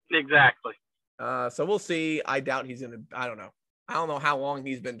 Exactly. So we'll see. I doubt he's going to – I don't know. I don't know how long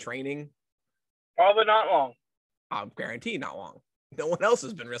he's been training. Probably not long. I'll guarantee not long. No one else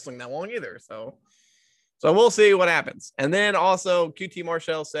has been wrestling that long either. So we'll see what happens. And then also QT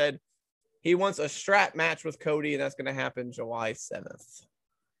Marshall said he wants a strap match with Cody, and that's going to happen July 7th.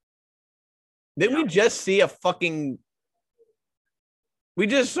 Didn't we just see we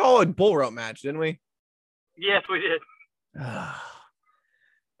just saw a bull rope match, didn't we? Yes, we did.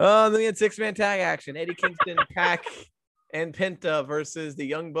 Then we had 6-man tag action. Eddie Kingston, Pac, and Penta versus the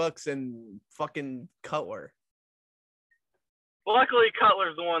Young Bucks and fucking Cutler. Luckily,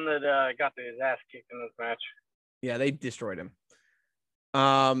 Cutler's the one that got his ass kicked in this match. Yeah, they destroyed him.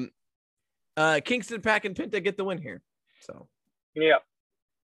 Kingston, Pac, and Penta get the win here. So yeah.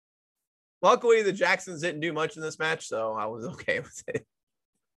 Luckily, the Jacksons didn't do much in this match, so I was okay with it.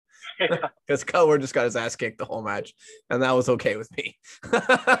 Because Cutler just got his ass kicked the whole match, and that was okay with me.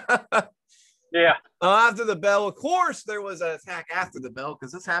 Yeah. After the bell, of course, there was an attack after the bell,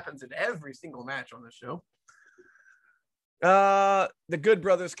 because this happens in every single match on the show. The Good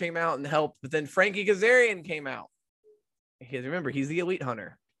Brothers came out and helped, but then Frankie Kazarian came out. Because remember, he's the Elite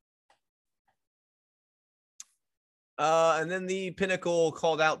Hunter. And then the Pinnacle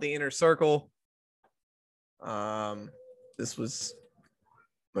called out the Inner Circle. This was,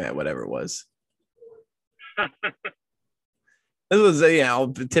 whatever it was. This was a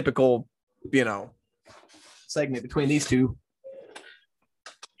typical, segment between these two.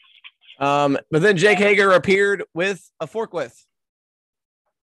 But then Jake Hager appeared with a forklift.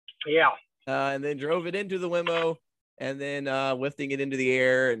 Yeah. And then drove it into the limo, and then lifting it into the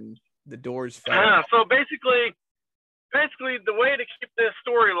air, and the doors fell. So basically, the way to keep this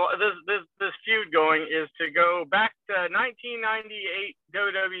story, this feud going, is to go back to 1998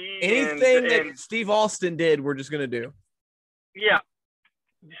 WWE. Anything that Steve Austin did, we're just gonna do. Yeah,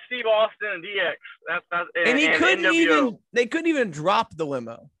 Steve Austin and DX. And he couldn't even. They couldn't even drop the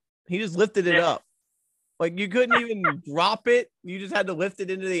limo. He just lifted it up. Like, you couldn't even drop it. You just had to lift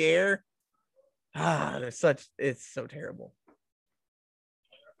it into the air. It's so terrible.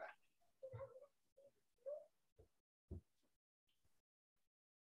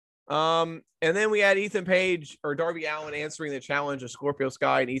 And then we had Ethan Page or Darby Allin answering the challenge of Scorpio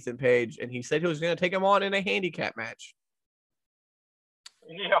Sky and Ethan Page, and he said he was going to take him on in a handicap match.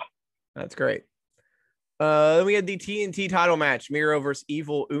 Yeah. That's great. Then we had the TNT title match, Miro versus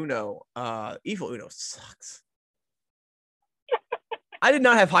Evil Uno. Evil Uno sucks. I did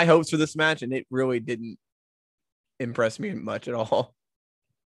not have high hopes for this match, and it really didn't impress me much at all.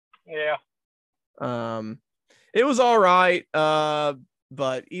 Yeah. It was all right.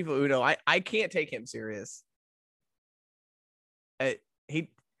 But Evil Uno, I can't take him serious.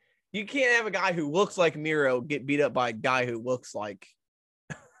 You can't have a guy who looks like Miro get beat up by a guy who looks like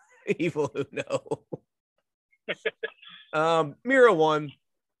Evil Uno. Miro won,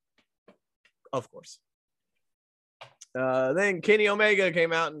 of course. Then Kenny Omega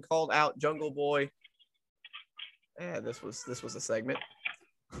came out and called out Jungle Boy. Yeah, this was a segment.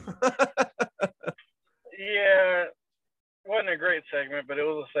 Yeah, wasn't a great segment, but it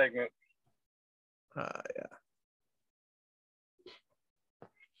was a segment. Yeah.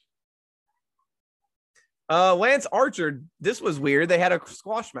 Lance Archer, this was weird. They had a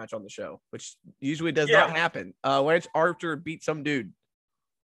squash match on the show, which usually does not happen. Lance Archer beat some dude.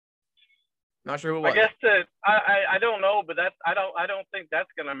 Not sure who it was. I guess I don't know, but I don't think that's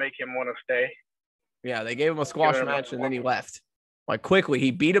gonna make him want to stay. Yeah, they gave him a squash match and then he left. Like, quickly,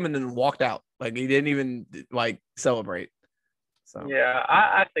 he beat him and then walked out. Like, he didn't even celebrate. So yeah,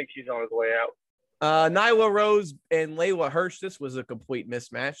 I think he's on his way out. Nyla Rose and Layla Hirsch. This was a complete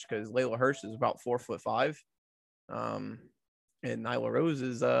mismatch because Layla Hirsch is about 4'5", and Nyla Rose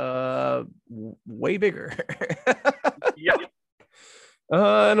is way bigger. Yep.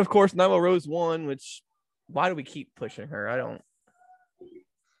 And of course, Nyla Rose won. Which, why do we keep pushing her? I don't.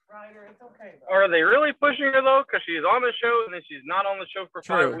 Ryder, it's okay. Are they really pushing her though? Because she's on the show and then she's not on the show for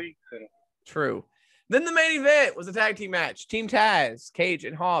 5 weeks. True. Then the main event was a tag team match. Team Taz, Cage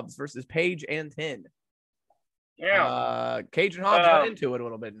and Hobbs versus Paige and Ten. Yeah. Cage and Hobbs got into it a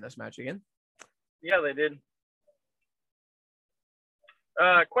little bit in this match again. Yeah, they did.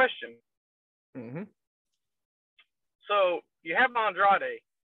 Question. Mm-hmm. So you have Andrade.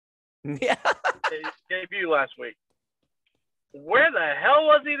 Yeah. Debut last week. Where the hell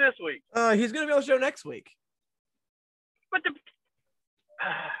was he this week? He's gonna be on the show next week. But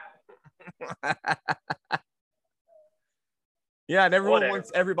yeah, and everyone Whatever.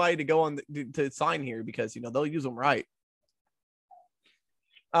 wants everybody to go on to sign here because they'll use them right.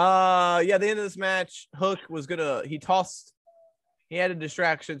 Yeah, the end of this match, Hook was he had a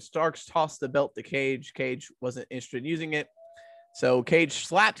distraction. Starks tossed the belt to Cage. Cage wasn't interested in using it. So Starks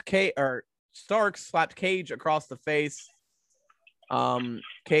slapped Cage across the face.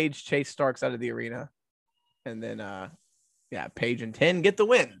 Cage chased Starks out of the arena. And then Page and 10 get the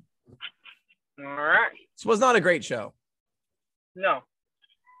win. All right. This was not a great show. No.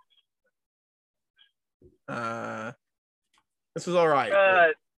 This was all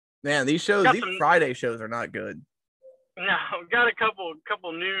right. Man, these Friday shows are not good. No, got a couple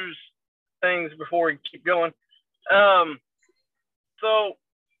news things before we keep going. So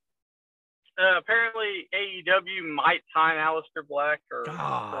apparently AEW might sign Aleister Black or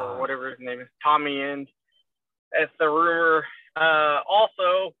whatever his name is, Tommy End. That's the rumor.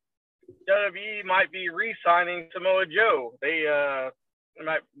 Also, WWE might be re-signing Samoa Joe. They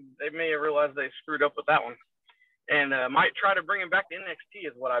may have realized they screwed up with that one, and might try to bring him back to NXT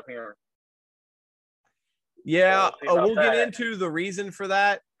is what I'm hearing. Yeah, we'll get into the reason for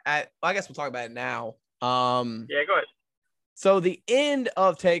that. I guess we'll talk about it now. Yeah, go ahead. So the end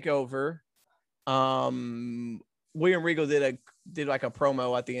of Takeover, William Regal did like a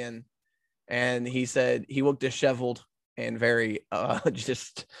promo at the end, and he said he looked disheveled and very and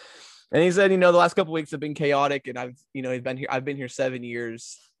he said, the last couple of weeks have been chaotic, and I've been here 7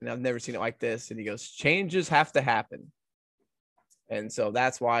 years, and I've never seen it like this. And he goes, changes have to happen, and so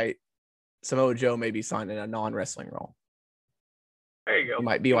that's why Samoa Joe may be signed in a non-wrestling role. There you go. He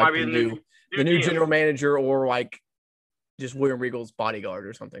might be the new general manager, or like just William Regal's bodyguard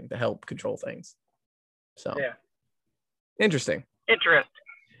or something to help control things. So yeah, interesting. Yeah.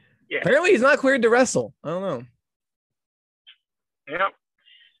 Apparently he's not cleared to wrestle. I don't know. Yeah.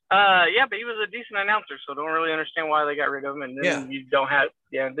 But he was a decent announcer, so don't really understand why they got rid of him. And then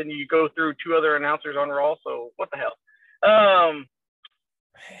then you go through two other announcers on Raw. So what the hell?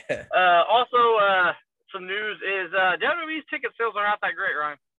 Also, some news is WWE's ticket sales are not that great,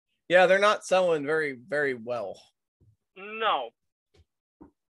 Ryan. Yeah, they're not selling very, very well. No.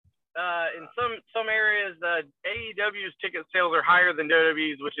 In some areas, AEW's ticket sales are higher than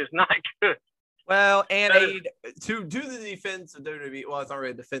WWE's, which is not good. Well, and to do the defense of WWE, well, it's not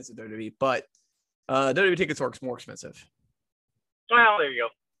really a defense of WWE, but WWE tickets are more expensive. Well, there you go.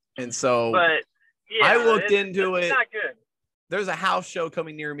 And so, but yeah, I looked into it. It's not good. There's a house show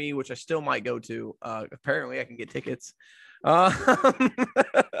coming near me, which I still might go to. Apparently, I can get tickets. There's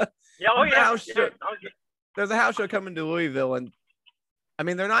a house show coming to Louisville, and I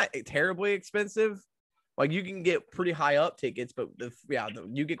mean, they're not terribly expensive. Like, you can get pretty high up tickets, but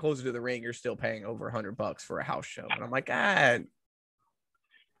you get closer to the ring, you're still paying over $100 for a house show. And I'm like, God.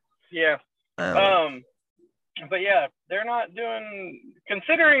 Yeah. But yeah, they're not doing.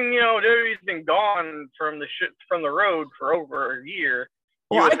 Considering WWE's been gone from the road for over a year,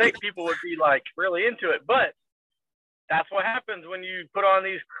 you would think people would be like really into it, but that's what happens when you put on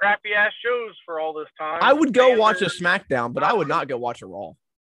these crappy ass shows for all this time. I would go watch a SmackDown, but I would not go watch a Raw.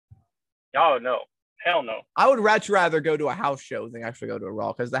 Oh no. Hell no. I would rather go to a house show than actually go to a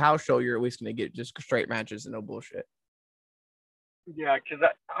Raw, because the house show, you're at least going to get just straight matches and no bullshit. Yeah, because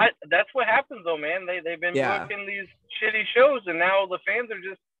that's what happens, though, man. They've been booking these shitty shows, and now the fans are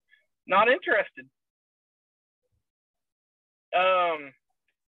just not interested.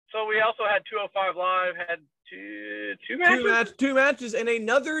 So we also had 205 Live, had two matches? Two matches, and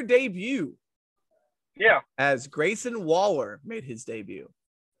another debut. Yeah. As Grayson Waller made his debut.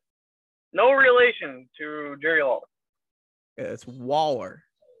 No relation to Jerry Lawler. Yeah, it's Waller.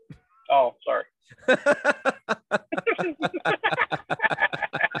 Oh, sorry.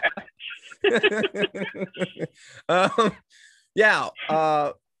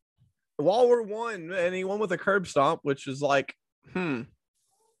 Waller won, and he won with a curb stomp, which is like, Yeah,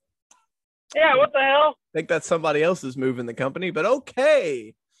 what the hell? I think that's somebody else's move in the company, but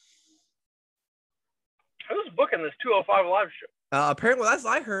okay. Who's booking this 205 Live show? Apparently, as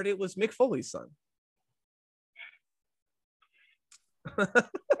I heard, it was Mick Foley's son.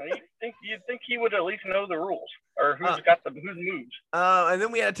 You'd think he would at least know the rules, or who's moves. And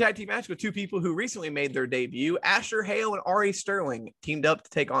then we had a tag team match with two people who recently made their debut. Asher Hale and Ari Sterling teamed up to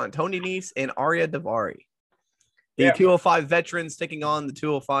take on Tony Nese and Arya Daivari. The 205 veterans taking on the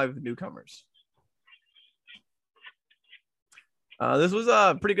 205 newcomers. This was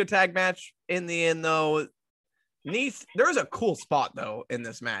a pretty good tag match in the end, though. There was a cool spot, though, in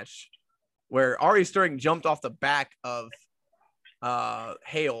this match where Ari Sterling jumped off the back of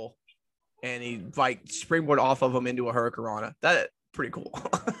Hale, and he like springboard off of him into a Hurricanrana. That pretty cool.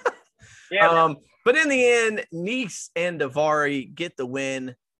 Yeah. But in the end, Nese and Daivari get the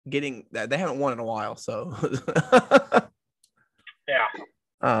win, getting that they haven't won in a while, so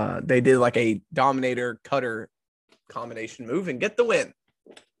yeah. They did like a Dominator Cutter combination move and get the win.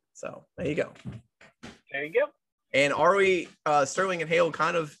 So there you go. There you go. And Ari Sterling and Hale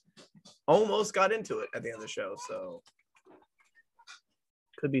kind of almost got into it at the end of the show, so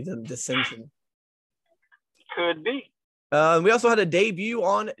could be the dissension. Could be. We also had a debut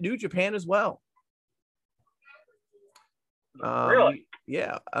on New Japan as well. Really?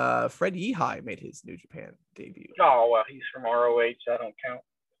 Yeah. Fred Yehai made his New Japan debut. Oh, well, he's from ROH. I don't count.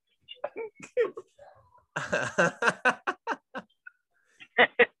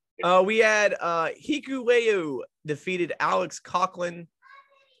 We had Hikuleu defeated Alex Coughlin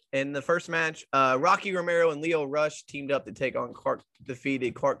in the first match. Rocky Romero and Leo Rush teamed up to take on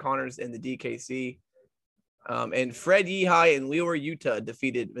defeated Clark Connors in the DKC. And Fred Yehai and Leo Yuta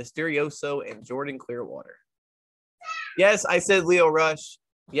defeated Mysterioso and Jordan Clearwater. Yes, I said Leo Rush.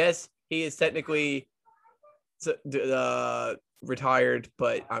 Yes, he is technically retired,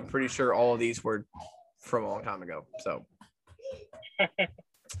 but I'm pretty sure all of these were from a long time ago. So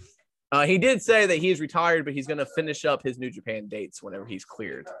he did say that he's retired, but he's going to finish up his New Japan dates whenever he's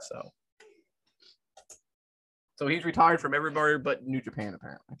cleared. So he's retired from everybody but New Japan,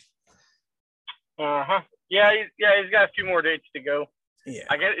 apparently. Uh-huh. Yeah, he's got a few more dates to go. Yeah.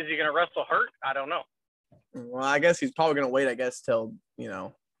 I guess, is he going to wrestle hurt? I don't know. Well, I guess he's probably going to wait, till, he's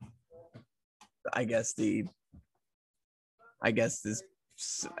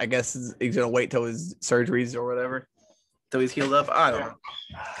going to wait till his surgeries or whatever, till he's healed up. I don't know.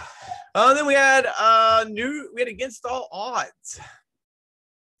 Then we had Against All Odds,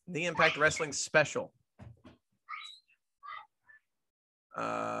 the Impact Wrestling special.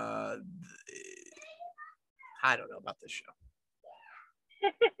 I don't know about this show.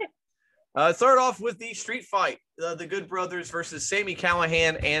 It started off with the street fight, the Good Brothers versus Sami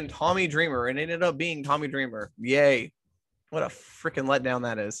Callihan and Tommy Dreamer, and it ended up being Tommy Dreamer. Yay. What a freaking letdown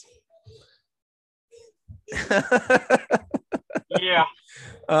that is. Yeah.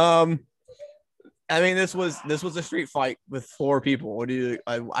 I mean, this was a street fight with 4 people.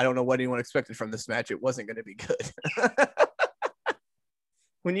 I don't know what anyone expected from this match. It wasn't going to be good.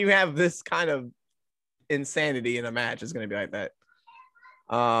 When you have this kind of insanity in a match, it's going to be like that.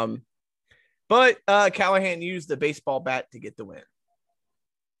 But Callihan used the baseball bat to get the win.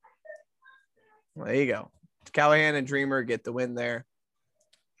 Well, there you go. Callihan and Dreamer get the win there.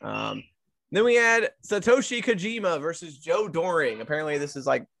 Then we had Satoshi Kojima versus Joe Doring. Apparently, this is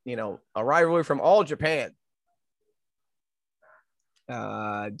like, a rivalry from all Japan.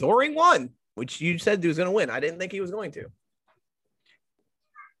 Doring won, which you said he was going to win. I didn't think he was going to.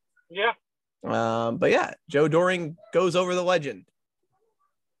 Yeah. But yeah, Joe Doring goes over the legend.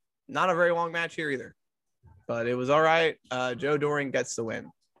 Not a very long match here either, but it was all right. Joe Doring gets the win.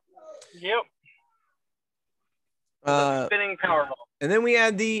 Yep. Spinning Powerball. And then we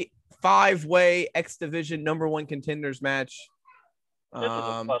had the 5-way X Division #1 contenders match. This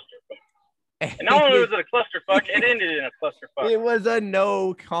was a clusterfuck. And not only was it a clusterfuck, it ended in a clusterfuck. It was a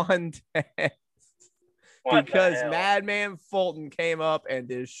no contest. Because Madman Fulton came up and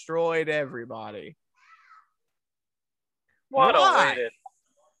destroyed everybody. Why?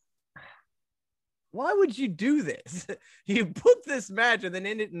 Why would you do this? You booked this match and then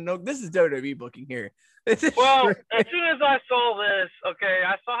ended. No, this is WWE booking here. Well, as soon as I saw this,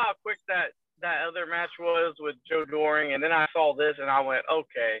 I saw how quick that other match was with Joe Doring, and then I saw this, and I went,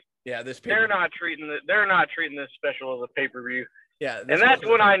 okay, yeah, they're not treating this special as a pay-per-view. Yeah, and that's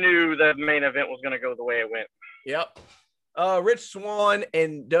when I knew the main event was going to go the way it went. Yep. Rich Swann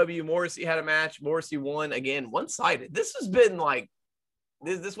and W. Morrissey had a match. Morrissey won again, one-sided. This has been like.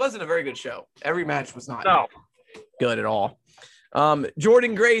 This wasn't a very good show. Every match was not good at all.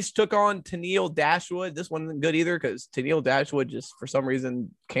 Jordan Grace took on Tennille Dashwood. This one wasn't good either because Tennille Dashwood just, for some reason,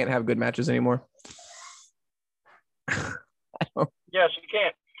 can't have good matches anymore. Yeah, she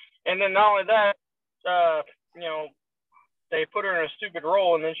can't. And then not only that, they put her in a stupid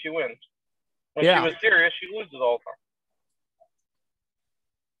role and then she wins. When she was serious, she loses all the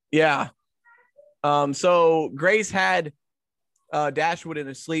time. Yeah. So Grace had Dashwood in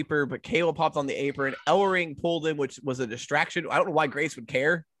a sleeper, but Kayla popped on the apron. Ellering pulled him, which was a distraction. I don't know why Grace would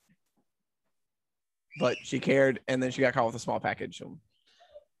care, but she cared, and then she got caught with a small package.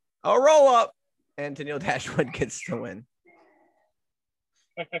 A roll up, and Tennille Dashwood gets the win.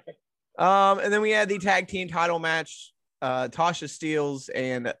 And then we had the tag team title match. Tasha Steelz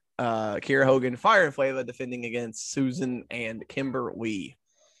and Kiera Hogan, Fire and Flava defending against Susan and Kimber Lee.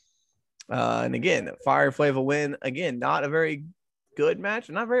 And again, Fire and Flava win. Again, not a very good match,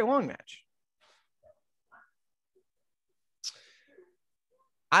 not a very long match.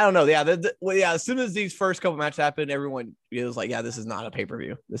 I don't know. Yeah, as soon as these first couple matches happened, everyone was like, yeah, this is not a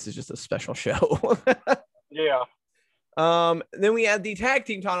pay-per-view. This is just a special show. Yeah. Then we had the tag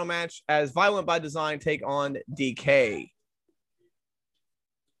team title match as Violent by Design take on DK.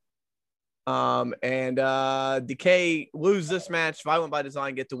 And DK lose this match. Violent by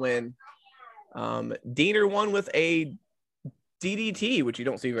Design get the win. Diener won with a DDT, which you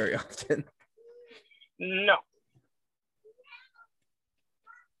don't see very often. No.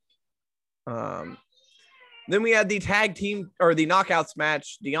 Then we had the tag team or the knockouts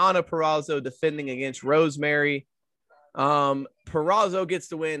match. Deonna Purrazzo defending against Rosemary. Purrazzo gets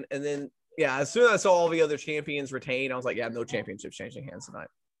the win, and then as soon as I saw all the other champions retain, I was like, yeah, no championships changing hands tonight.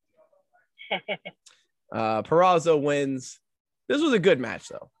 Purrazzo wins. This was a good match,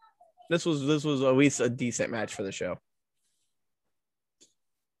 though. This was at least a decent match for the show.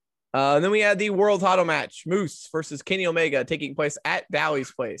 Then we had the world title match: Moose versus Kenny Omega, taking place at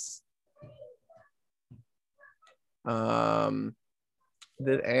Daily's place. This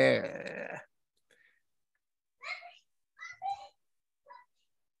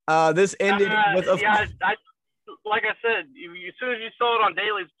ended with like I said, as soon as you saw it on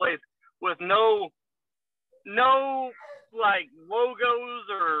Daily's place with no like logos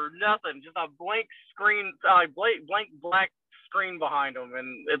or nothing, just a blank screen, blank black screen behind them,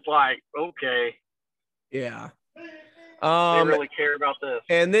 and it's like, okay, yeah, they really care about this.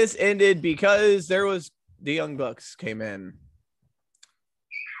 And this ended because there was the Young Bucks came in.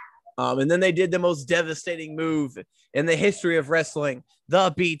 And then they did the most devastating move in the history of wrestling,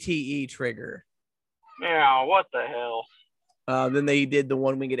 the BTE trigger. Yeah, what the hell? Then they did the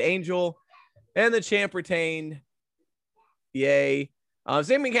one-winged angel, and the champ retained. Yay.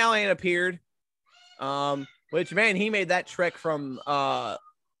 Sami Callihan appeared, which, man, he made that trek from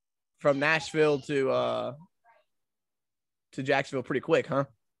Nashville to Jacksonville pretty quick, huh?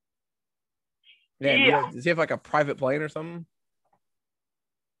 Yeah. Does he have like a private plane or something?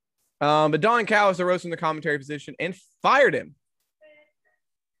 But Don Callis arose from the commentary position and fired him.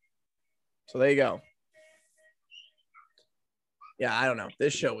 So there you go. Yeah, I don't know.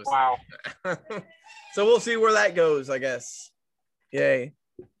 This show was wow. So we'll see where that goes, I guess. Yay.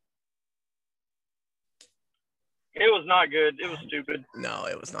 It was not good. It was stupid. No,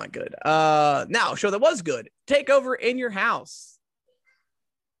 it was not good. Now, show that was good. Takeover in Your House.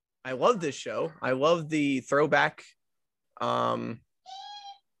 I love this show. I love the throwback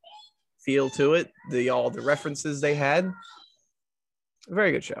feel to it. All the references they had.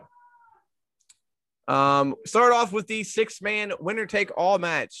 Very good show. Start off with the 6-man winner take all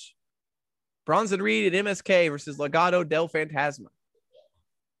match. Bronson Reed and MSK versus Legado del Fantasma.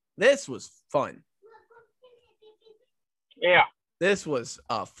 This was fun. Yeah. This was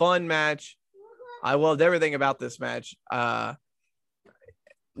a fun match. I loved everything about this match. I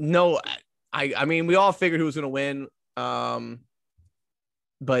mean, we all figured who was going to win.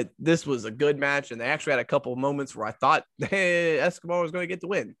 But this was a good match, and they actually had a couple of moments where I thought Escobar was going to get the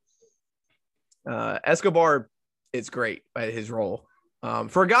win. Escobar is great at his role.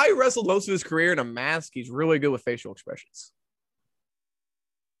 For a guy who wrestled most of his career in a mask, he's really good with facial expressions.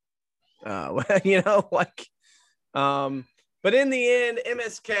 But in the end,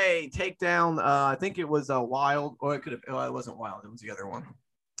 MSK takedown. I think it was Wild, or it could have. It wasn't Wild. It was the other one,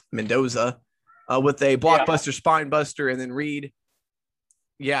 Mendoza, with a blockbuster spine buster, and then Reed.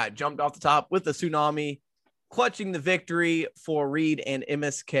 Yeah, jumped off the top with the tsunami, clutching the victory for Reed and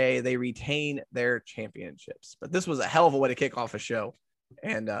MSK. They retain their championships. But this was a hell of a way to kick off a show.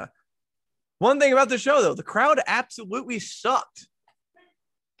 And one thing about the show, though, the crowd absolutely sucked.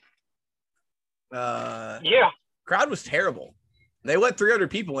 Crowd was terrible. They let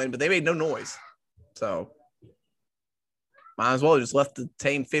 300 people in, but they made no noise. So might as well just left the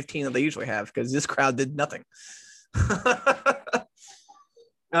same 15 that they usually have, because this crowd did nothing.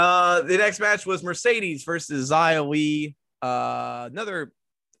 The next match was Mercedes versus Xia Li.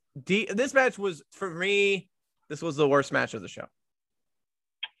 This match was, for me, this was the worst match of the show.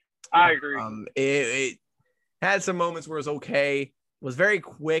 I agree. It had some moments where it was okay. It was very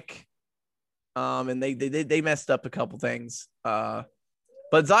quick. And they messed up a couple things. But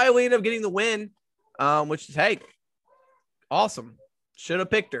Xia Li ended up getting the win, which is, hey, awesome. Should have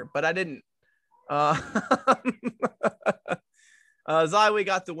picked her, but I didn't. Xia Li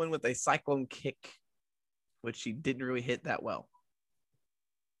got the win with a cyclone kick, which she didn't really hit that well.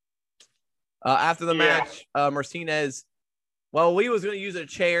 After the match, Martinez, we was going to use a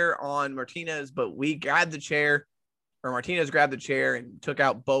chair on Martinez, but we grabbed the chair, or Martinez grabbed the chair and took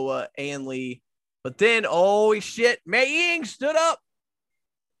out Boa and Lee. But then, holy shit, Mei Ying stood up.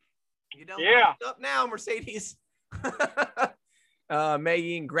 You know, up now, Mercedes. Mei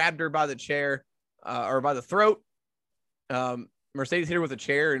Ying grabbed her by the chair, or by the throat. Mercedes hit her with a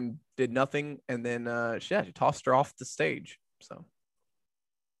chair and did nothing, and then she tossed her off the stage. So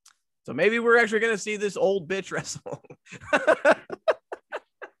maybe we're actually going to see this old bitch wrestle.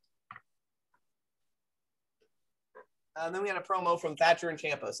 And then we had a promo from Thatcher and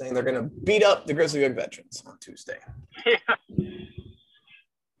Ciampa saying they're going to beat up the Grizzly Young Veterans on Tuesday.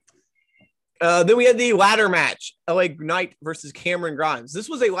 Then we had the ladder match, LA Knight versus Cameron Grimes. This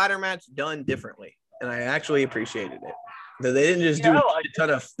was a ladder match done differently, and I actually appreciated it. They didn't just do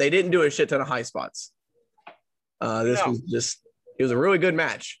they didn't do a shit ton of high spots. It was a really good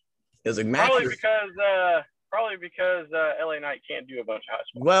match. It was a match. Probably because LA Knight can't do a bunch of high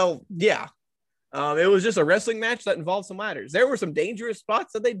spots. Well, yeah. It was just a wrestling match that involved some ladders. There were some dangerous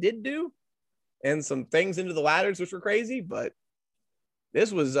spots that they did do and some things into the ladders, which were crazy, but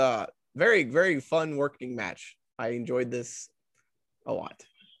this was very, very fun working match. I enjoyed this a lot.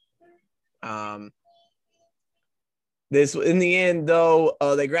 This in the end, though,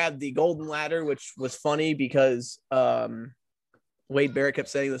 they grabbed the golden ladder, which was funny because Wade Barrett kept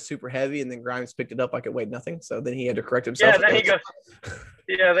saying it was super heavy, and then Grimes picked it up like it weighed nothing. So then he had to correct himself. Yeah, then he goes.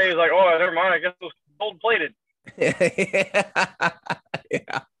 Yeah, then he's like, "Oh, never mind. I guess it was gold plated."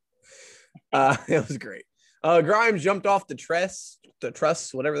 Yeah. It was great. Grimes jumped off the truss,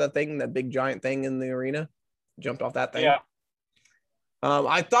 whatever that thing, that big giant thing in the arena. Jumped off that thing. Yeah.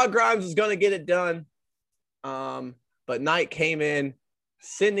 I thought Grimes was going to get it done. But Knight came in,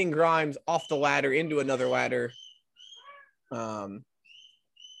 sending Grimes off the ladder into another ladder. And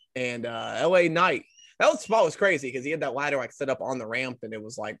LA Knight, that spot was crazy because he had that ladder like set up on the ramp, and it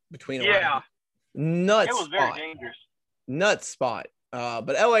was like between nuts. It was very dangerous. Nuts spot. But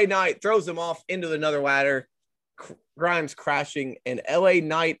LA Knight throws him off into another ladder. Grimes crashing, and LA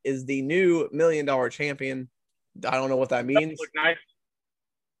Knight is the new $1 million champion. I don't know what that means. Looked nice.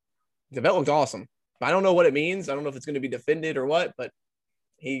 The belt looked awesome. I don't know what it means. I don't know if it's going to be defended or what, but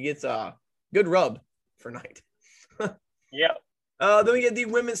he gets a good rub for Knight. Yeah. Then we get the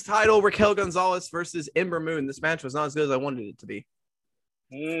women's title, Raquel Gonzalez versus Ember Moon. This match was not as good as I wanted it to be.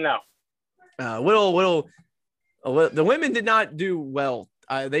 No. The women did not do well.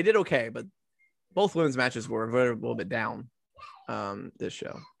 They did okay, but both women's matches were a little bit down this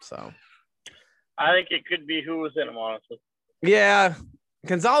show. So I think it could be who was in them, honestly. Yeah.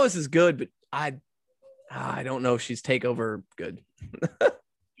 Gonzalez is good, but I don't know if she's takeover good.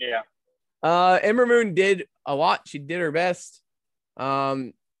 Yeah. Ember Moon did a lot. She did her best.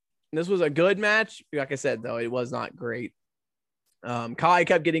 This was a good match. Like I said, though, it was not great. Kai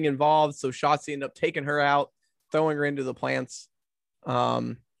kept getting involved, so Shotzi ended up taking her out, throwing her into the plants.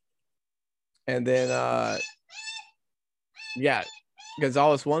 And then,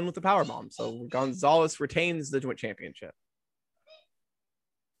 Gonzalez won with the powerbomb. So Gonzalez retains the joint championship.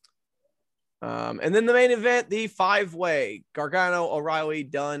 And then the main event, the 5-way, Gargano, O'Reilly,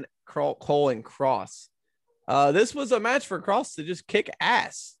 Dunn, Cole, and Cross. This was a match for Cross to just kick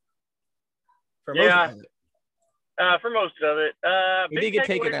ass. For most of it. He did get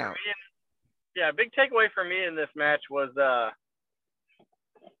taken out. Big takeaway for me in this match was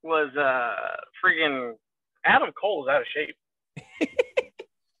freaking Adam Cole is out of shape.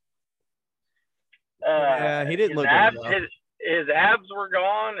 He didn't look good. His abs were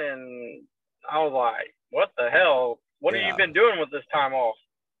gone, and I was like, what the hell? What have you been doing with this time off?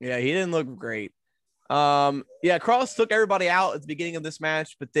 Yeah, he didn't look great. Cross took everybody out at the beginning of this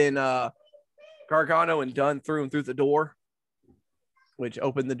match, but then Gargano and Dunn threw him through the door, which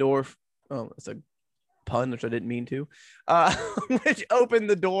opened the door. It's a pun, which I didn't mean to. Which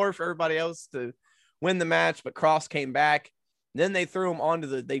opened the door for everybody else to win the match, but Cross came back. Then they threw him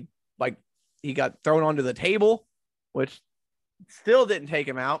onto he got thrown onto the table, which still didn't take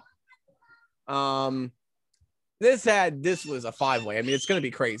him out. This was a 5-way. I mean, it's going to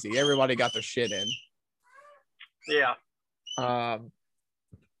be crazy. Everybody got their shit in. Yeah. The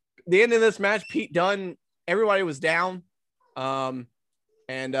end of this match, Pete Dunne, everybody was down. And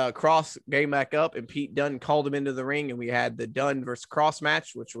Cross came back up, and Pete Dunne called him into the ring, and we had the Dunne versus Cross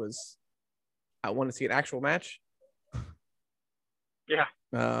match, which was, I want to see an actual match. Yeah.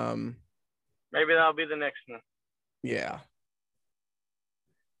 Maybe that'll be the next one. Yeah.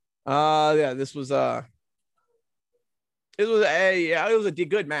 This was it was a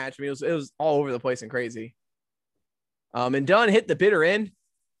good match. I mean, it was all over the place and crazy. And Dunn hit the bitter end,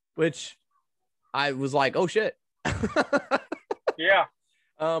 which I was like, oh shit. Yeah.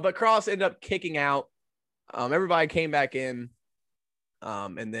 But Cross ended up kicking out. Everybody came back in.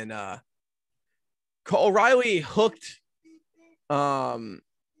 And then O'Reilly hooked.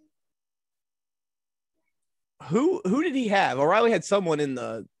 Who did he have? O'Reilly had someone in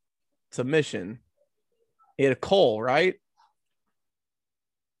the submission. He had a Cole, right?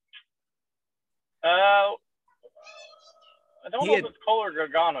 I don't know if it's Cole or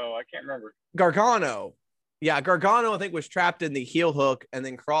Gargano. I can't remember. Gargano. Yeah, Gargano, I think, was trapped in the heel hook, and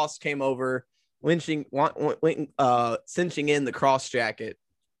then Cross came over, cinching in the Cross jacket,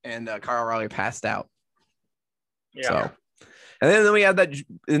 and Kyle O'Reilly passed out. Yeah. So, and then we had that,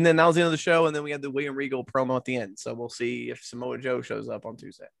 and then that was the end of the show, and then we had the William Regal promo at the end. So we'll see if Samoa Joe shows up on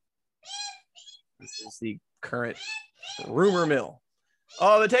Tuesday. This is the current rumor mill.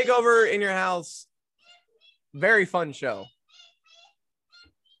 Oh, the Takeover in Your House. Very fun show.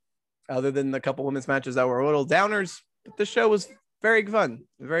 Other than the couple women's matches that were a little downers, but the show was very fun,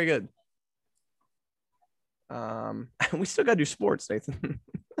 very good. We still got to do sports, Nathan.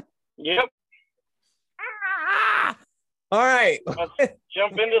 Yep. All right. Let's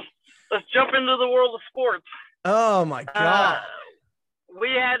jump into the world of sports. Oh my God. We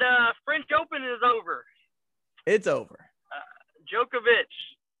had French Open is over. It's over. Djokovic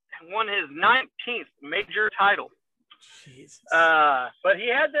won his 19th major title. Jesus. But he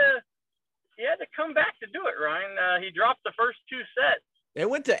had to come back to do it, Ryan. He dropped the first 2 sets. It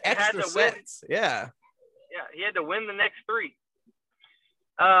went to extra sets. Yeah. Yeah, he had to win the next 3.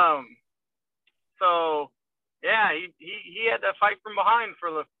 So yeah, he had to fight from behind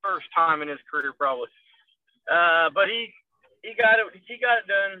for the first time in his career, probably. But he got it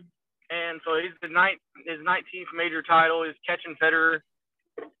done, and so he's his 19th major title. He's catching Federer.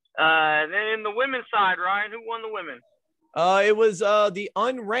 Then in the women's side, Ryan, who won the women? It was the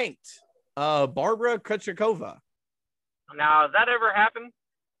unranked Barbara Krejcikova. Now, has that ever happened?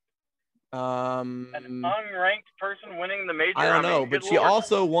 An unranked person winning the major? I don't know, but she Lord.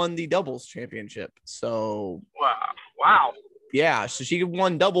 Also won the doubles championship. So wow. Yeah, so she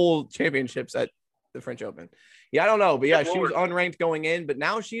won double championships at the French Open. Yeah, I don't know, but yeah, she was unranked going in, but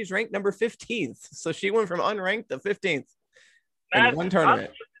now she's ranked number 15th. So she went from unranked to 15th in one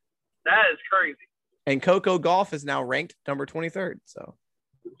tournament. That is crazy. And Coco Gauff is now ranked number 23rd. So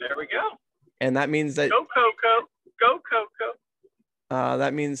there we go. And that means that Go Coco.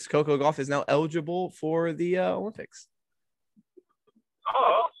 That means Coco Gauff is now eligible for the Olympics.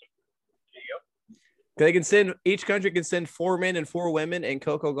 Oh, They can send, each country can send 4 men and 4 women, and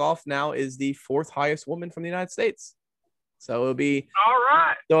Coco Gauff now is the 4th highest woman from the United States. So it'll be all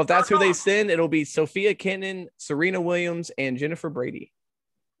right. So if that's who they send, it'll be Sophia Kenin, Serena Williams, and Jennifer Brady.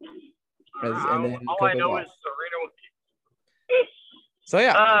 And then all I know is Serena Williams. So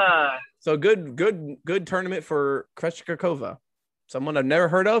yeah. So good tournament for Krejcikova. Someone I've never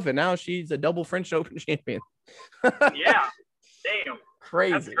heard of, and now she's a double French Open champion. Yeah. Damn.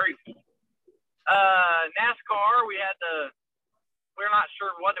 Crazy. That's crazy. NASCAR, we're not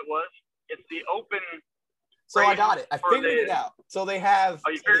sure what it was. It's the Open. So I got it. I figured it out. So they have.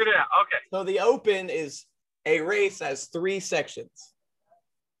 Oh, you figured it out. Okay. So the Open is a race that has 3 sections.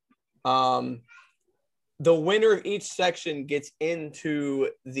 The winner of each section gets into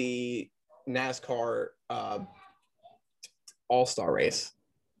the NASCAR All-Star race.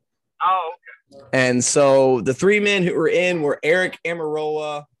 Oh, okay. And so the 3 men who were in were Eric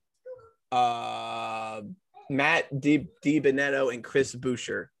Almirola, Matt DiBenedetto, and Chris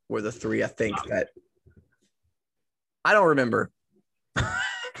Buescher were the 3, I think, that I don't remember.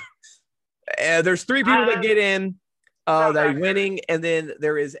 There's 3 people that get in, that are winning, and then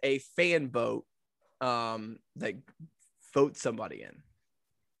there is a fan vote that votes somebody in.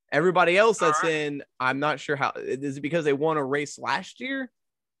 Everybody else that's in, I'm not sure how. Is it because they won a race last year?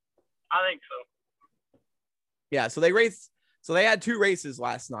 I think so. Yeah, so they raced. So they had 2 races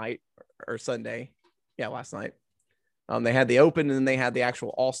last night or Sunday. Yeah, last night. They had the Open and then they had the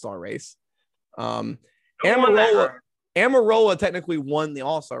actual All-Star race. Almirola technically won the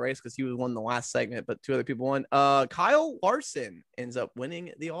All-Star race because he won the last segment, but 2 other people won. Kyle Larson ends up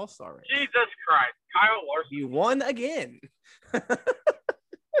winning the All-Star race. Jesus Christ, Kyle Larson. He won again.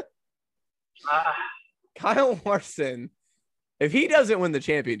 Kyle Larson, if he doesn't win the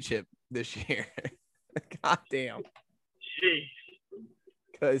championship this year, goddamn. Jeez.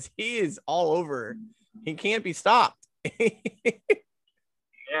 Because he is all over. He can't be stopped. Yeah, he's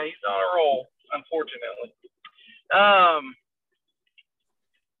on a roll, unfortunately. All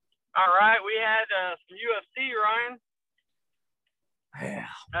right, we had some UFC, Ryan. Yeah.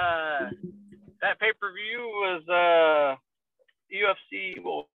 That pay-per-view was UFC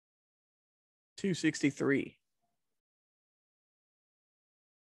 263.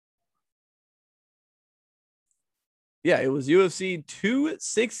 Yeah, it was UFC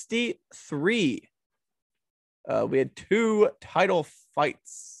 263. We had 2 title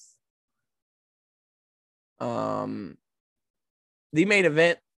fights. The main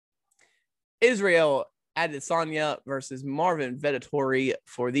event, Israel Adesanya versus Marvin Vettori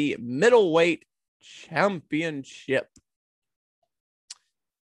for the middleweight championship.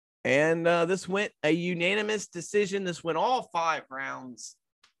 And this went a unanimous decision. This went all 5 rounds.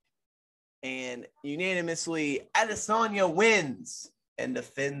 And unanimously, Adesanya wins and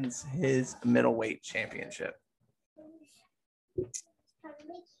defends his middleweight championship.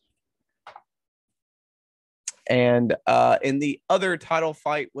 And in the other title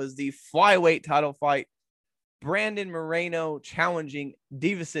fight was the flyweight title fight. Brandon Moreno challenging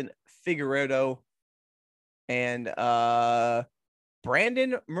Deiveson Figueiredo. And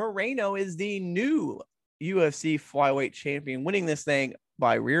Brandon Moreno is the new UFC flyweight champion, winning this thing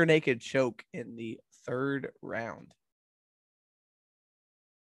by rear naked choke in the 3rd round.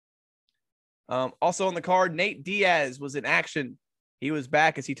 Also on the card, Nate Diaz was in action. He was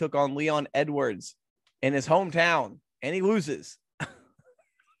back as he took on Leon Edwards in his hometown, and he loses.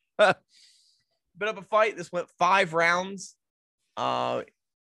 Bit of a fight. This went 5 rounds.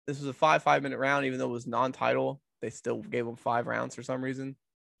 This was a 5-minute round, even though it was non-title. They still gave him 5 rounds for some reason.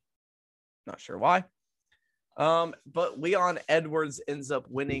 Not sure why. But Leon Edwards ends up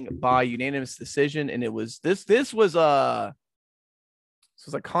winning by unanimous decision, and it was this was a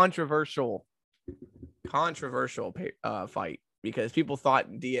controversial fight because people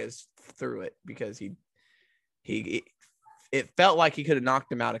thought Diaz threw it because it felt like he could have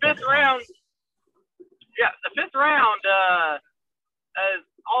knocked him out. Fifth round. Yeah, the 5th round. As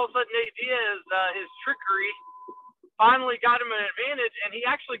all of a sudden Nate Diaz, his trickery finally got him an advantage, and he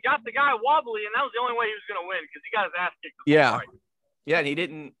actually got the guy wobbly, and that was the only way he was going to win because he got his ass kicked. Yeah, and he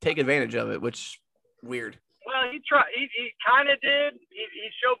didn't take advantage of it, which weird. Well, he tried. He kind of did. He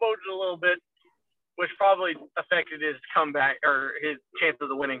showboated a little bit, which probably affected his comeback or his chances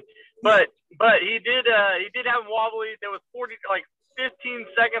of winning. But he did have wobbly. There was 15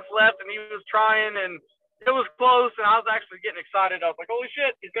 seconds left, and he was trying, and it was close, and I was actually getting excited. I was like, holy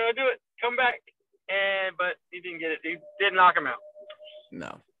shit, he's going to do it. Come back. But he didn't get it. He did knock him out.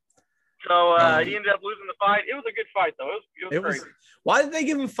 No. So he ended up losing the fight. It was a good fight, though. It was crazy. Why did they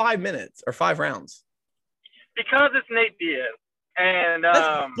give him 5 minutes or 5 rounds? Because it's Nate Diaz. And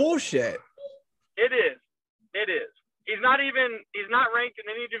that's bullshit. It is. He's not ranked in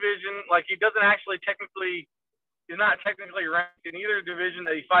any division. Like, he's not technically ranked in either division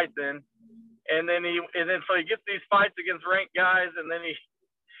that he fights in. And then so he gets these fights against ranked guys, and then he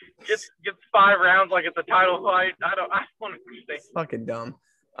gets 5 rounds like it's a title fight. I don't understand. It's fucking dumb.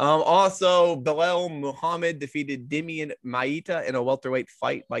 Also, Belal Muhammad defeated Demian Maita in a welterweight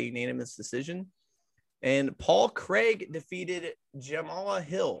fight by unanimous decision. And Paul Craig defeated Jamala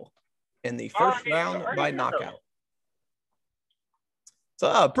Hill in the first round by knockout.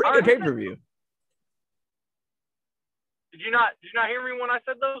 So, pretty good pay-per-view. Did you not hear me when I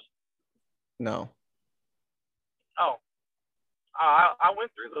said those? No. Oh. I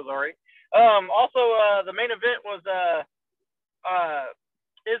went through those already. Also, the main event was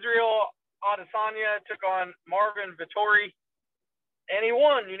Israel Adesanya took on Marvin Vettori, and he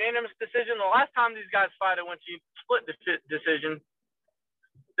won unanimous decision. The last time these guys fought, it went to split decision.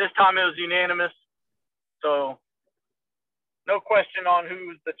 This time it was unanimous, so no question on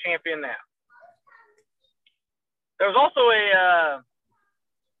who's the champion now. There was also a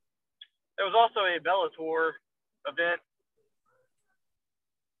Bellator event.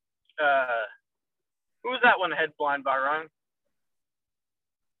 Who was that one headlined by, Ryan?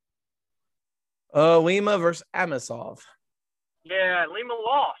 Lima versus Amosov. Yeah, Lima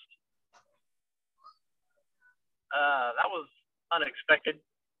lost. That was unexpected.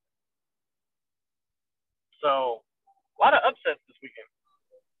 So, a lot of upsets this weekend.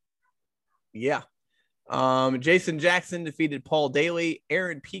 Yeah. Jason Jackson defeated Paul Daly.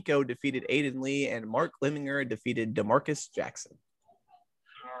 Aaron Pico defeated Aiden Lee. And Mark Lemminger defeated DeMarcus Jackson.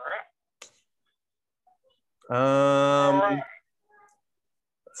 All right.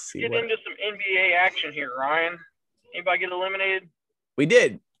 Let's see. Get into some NBA action here, Ryan. Anybody get eliminated? We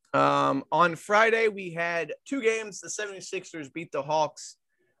did. On Friday, we had 2 games. The 76ers beat the Hawks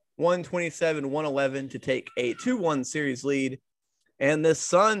 127-111 to take a 2-1 series lead. And the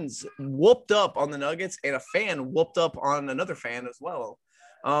Suns whooped up on the Nuggets, and a fan whooped up on another fan as well.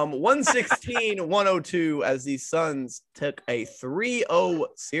 116-102 as the Suns took a 3-0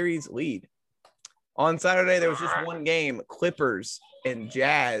 series lead. On Saturday, there was just one game, Clippers and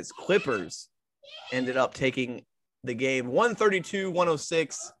Jazz. Clippers ended up taking the game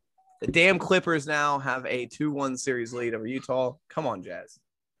 132-106. The damn Clippers now have a 2-1 series lead over Utah. Come on, Jazz.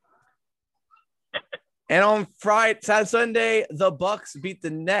 And on Sunday, the Bucks beat the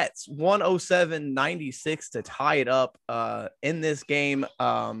Nets 107-96 to tie it up. In this game,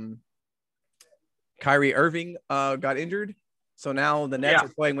 Kyrie Irving got injured. So now the Nets are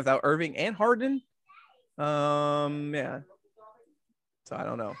playing without Irving and Harden. Yeah. So I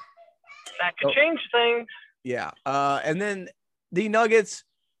don't know. That could change things. Yeah. And then the Nuggets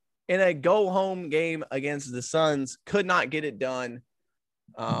in a go-home game against the Suns could not get it done.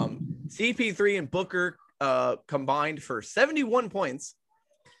 CP3 and Booker combined for 71 points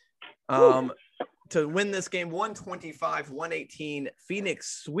to win this game 125-118.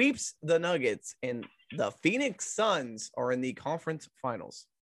 Phoenix sweeps the Nuggets, and the Phoenix Suns are in the conference finals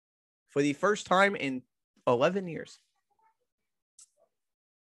for the first time in 11 years.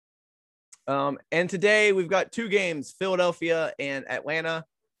 And today we've got two games, Philadelphia and Atlanta,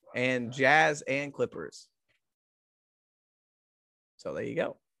 and Jazz and Clippers. So there you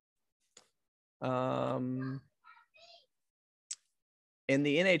go. In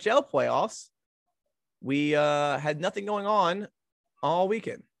the NHL playoffs, we had nothing going on all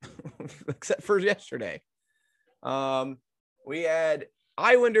weekend except for yesterday. We had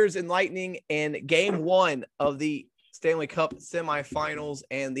Islanders and Lightning in game 1 of the Stanley Cup semifinals,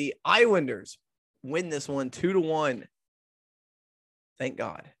 and the Islanders win this one 2-1. Thank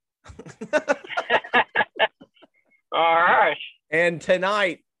God. All right. And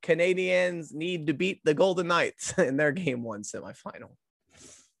tonight, Canadians need to beat the Golden Knights in their game 1 semifinal.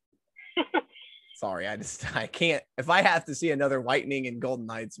 Sorry, I can't. If I have to see another Lightning and Golden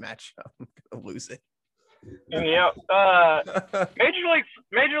Knights match, I'm gonna lose it. Yeah.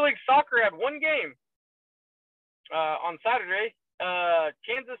 Major League Soccer had one game on Saturday.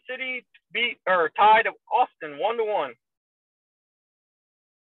 Kansas City tied Austin 1-1.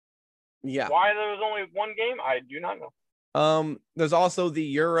 Yeah. Why there was only one game, I do not know. There's also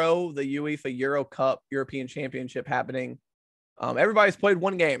the UEFA Euro Cup European Championship happening. Everybody's played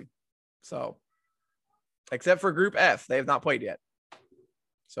one game, so except for Group F, they have not played yet.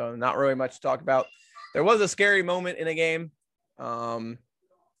 So not really much to talk about. There was a scary moment in a game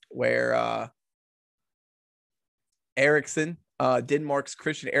where Eriksson, Denmark's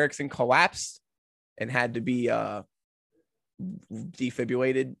Christian Eriksen, collapsed and had to be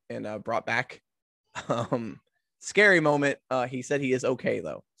defibrillated and brought back. Scary moment. He said he is okay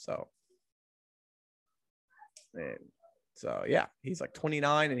though. So yeah, he's like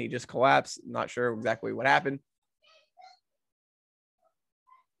 29 and he just collapsed. Not sure exactly what happened.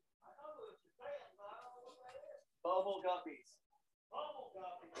 Bubble guppies.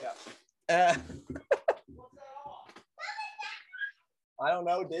 Yeah. I don't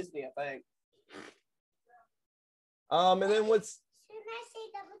know, Disney, I think. And then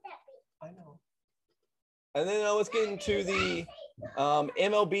I know. And then let's get into the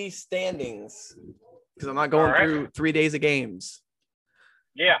MLB standings because I'm not going through 3 days of games.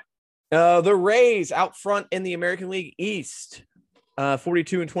 Yeah. The Rays out front in the American League East,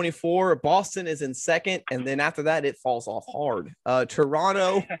 42-24. Boston is in second, and then after that, it falls off hard.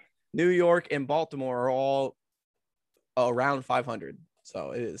 Toronto, New York, and Baltimore are all around 500,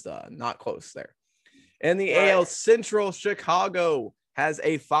 so it is not close there. And the AL Central, Chicago has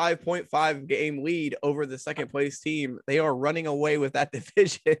a 5.5 game lead over the second place team. They are running away with that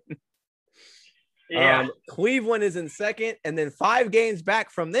division. Yeah. Cleveland is in second, and then 5 games back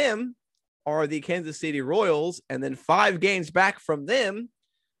from them are the Kansas City Royals, and then 5 games back from them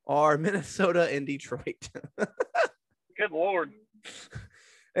are Minnesota and Detroit. Good Lord.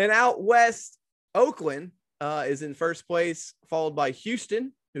 And out west, Oakland is in first place, followed by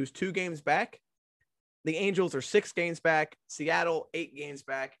Houston, who's 2 games back. The Angels are 6 games back, Seattle 8 games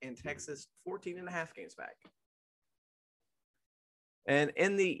back, and Texas 14.5 games back. And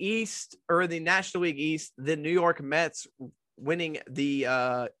in the East, or the National League East, the New York Mets winning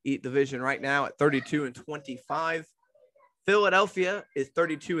the division right now at 32-25. Philadelphia is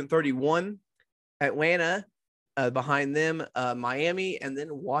 32-31. Atlanta behind them, Miami, and then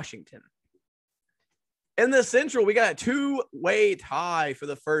Washington. In the Central, we got a 2-way tie for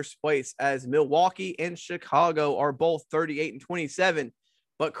the first place as Milwaukee and Chicago are both 38-27.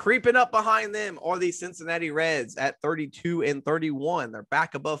 But creeping up behind them are the Cincinnati Reds at 32-31. They're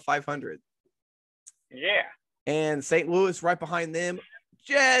back above 500. Yeah. And St. Louis right behind them,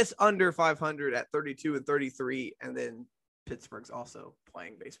 just under 500 at 32-33. And then Pittsburgh's also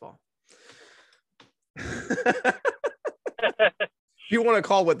playing baseball. You want to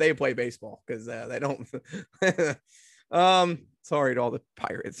call what they play baseball because they don't. Sorry to all the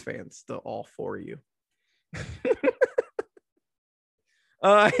Pirates fans, to all four of you.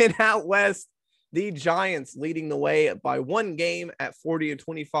 And out west, the Giants leading the way by one game at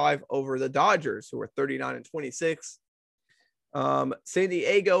 40-25 over the Dodgers, who are 39-26. San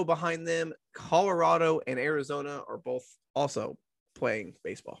Diego behind them, Colorado and Arizona are both also playing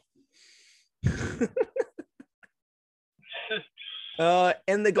baseball.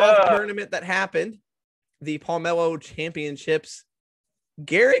 And the golf tournament that happened, the Palmetto Championships,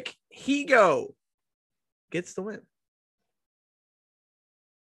 Garrick Higgo gets the win.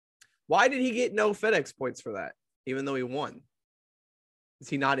 Why did he get no FedEx points for that, even though he won? Is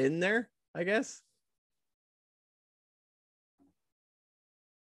he not in there, I guess?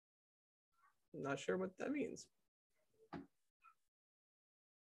 I'm not sure what that means.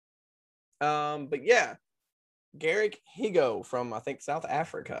 But yeah, Garrick Higgo from, I think, South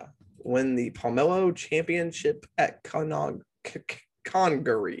Africa win the Palmetto Championship at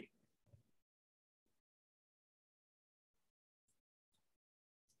Congaree.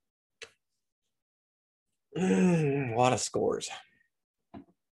 A lot of scores.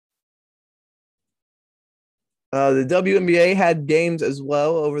 The WNBA had games as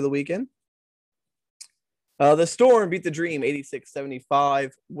well over the weekend. The Storm beat the Dream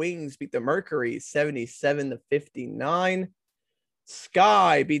 86-75. Wings beat the Mercury 77-59.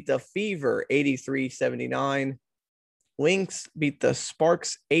 Sky beat the Fever 83-79. Lynx beat the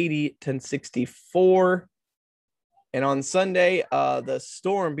Sparks 80-64. And on Sunday, the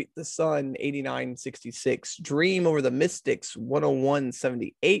Storm beat the Sun 89-66. Dream over the Mystics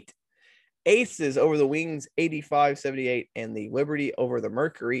 101-78. Aces over the Wings 85-78. And the Liberty over the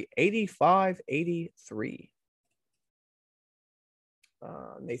Mercury 85-83.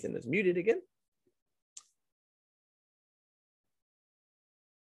 Nathan is muted again.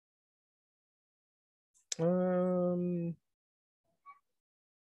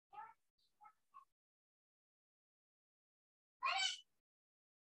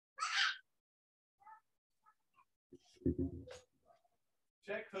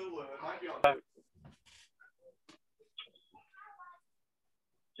 Check Hulu. It might be on.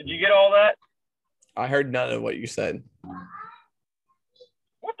 Did you get all that? I heard none of what you said.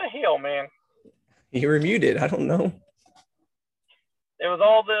 What the hell, man? You were muted. I don't know. It was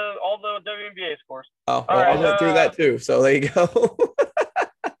all the WNBA scores. Oh, well, right, I went through that too. So there you go.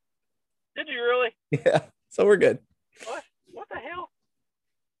 Did you really? Yeah. So we're good. What the hell?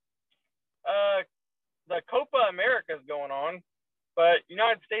 The Copa America is going on, but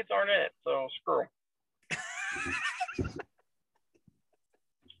United States aren't in it, so screw them.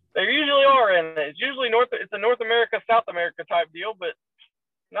 They usually are in it. It's usually it's a North America, South America type deal, but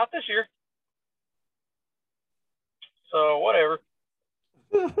not this year. So whatever.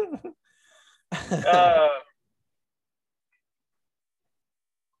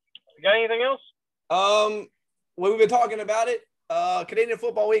 Got anything else? We've been talking about it. Canadian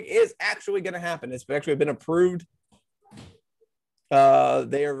Football Week is actually going to happen. It's actually been approved.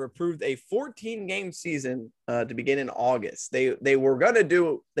 They have approved a 14-game season to begin in August. They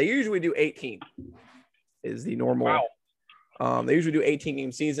usually do 18 is the normal. Wow. They usually do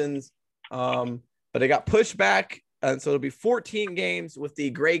 18-game seasons, but it got pushed back, and so it'll be 14 games with the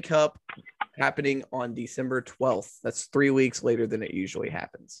Grey Cup happening on December 12th. That's 3 weeks later than it usually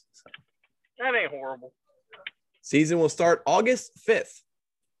happens. So. That ain't horrible. Season will start August 5th.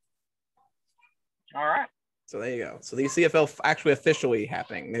 All right. So there you go. So the CFL actually officially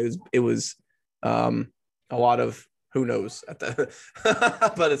happening. It was a lot of who knows at the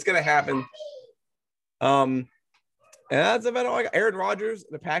but it's gonna happen. And that's about all I got. Aaron Rodgers,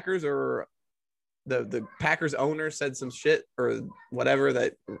 the Packers, or the Packers owner said some shit or whatever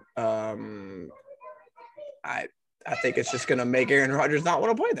that I think it's just gonna make Aaron Rodgers not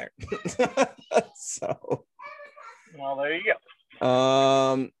want to play there. So well, there you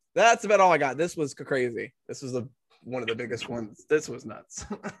go. That's about all I got. This was crazy. This was one of the biggest ones. This was nuts.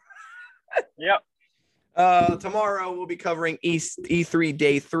 Yep. Tomorrow we'll be covering E3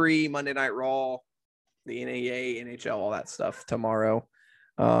 Day 3, Monday Night Raw, the NAA, NHL, all that stuff tomorrow.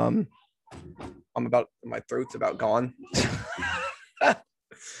 My throat's about gone.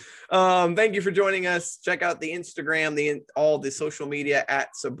 Thank you for joining us. Check out the Instagram, all the social media at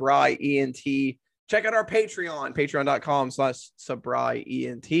SabraiENT. Check out our Patreon,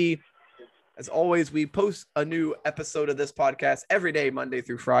 patreon.com/SabraiENT. As always, we post a new episode of this podcast every day, Monday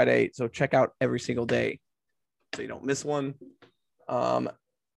through Friday. So check out every single day so you don't miss one.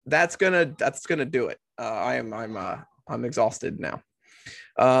 That's gonna do it. I'm exhausted now.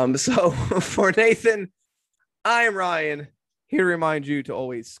 So for Nathan, I am Ryan, here to remind you to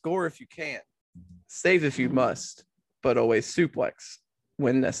always score if you can, save if you must, but always suplex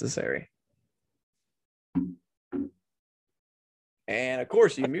when necessary. And of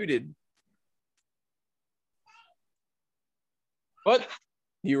course, you muted. What?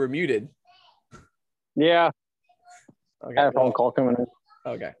 You were muted. Yeah. Okay. I had a phone call coming in.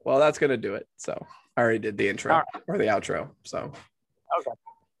 Okay. Well, that's going to do it. So I already did the intro or the outro. So Okay.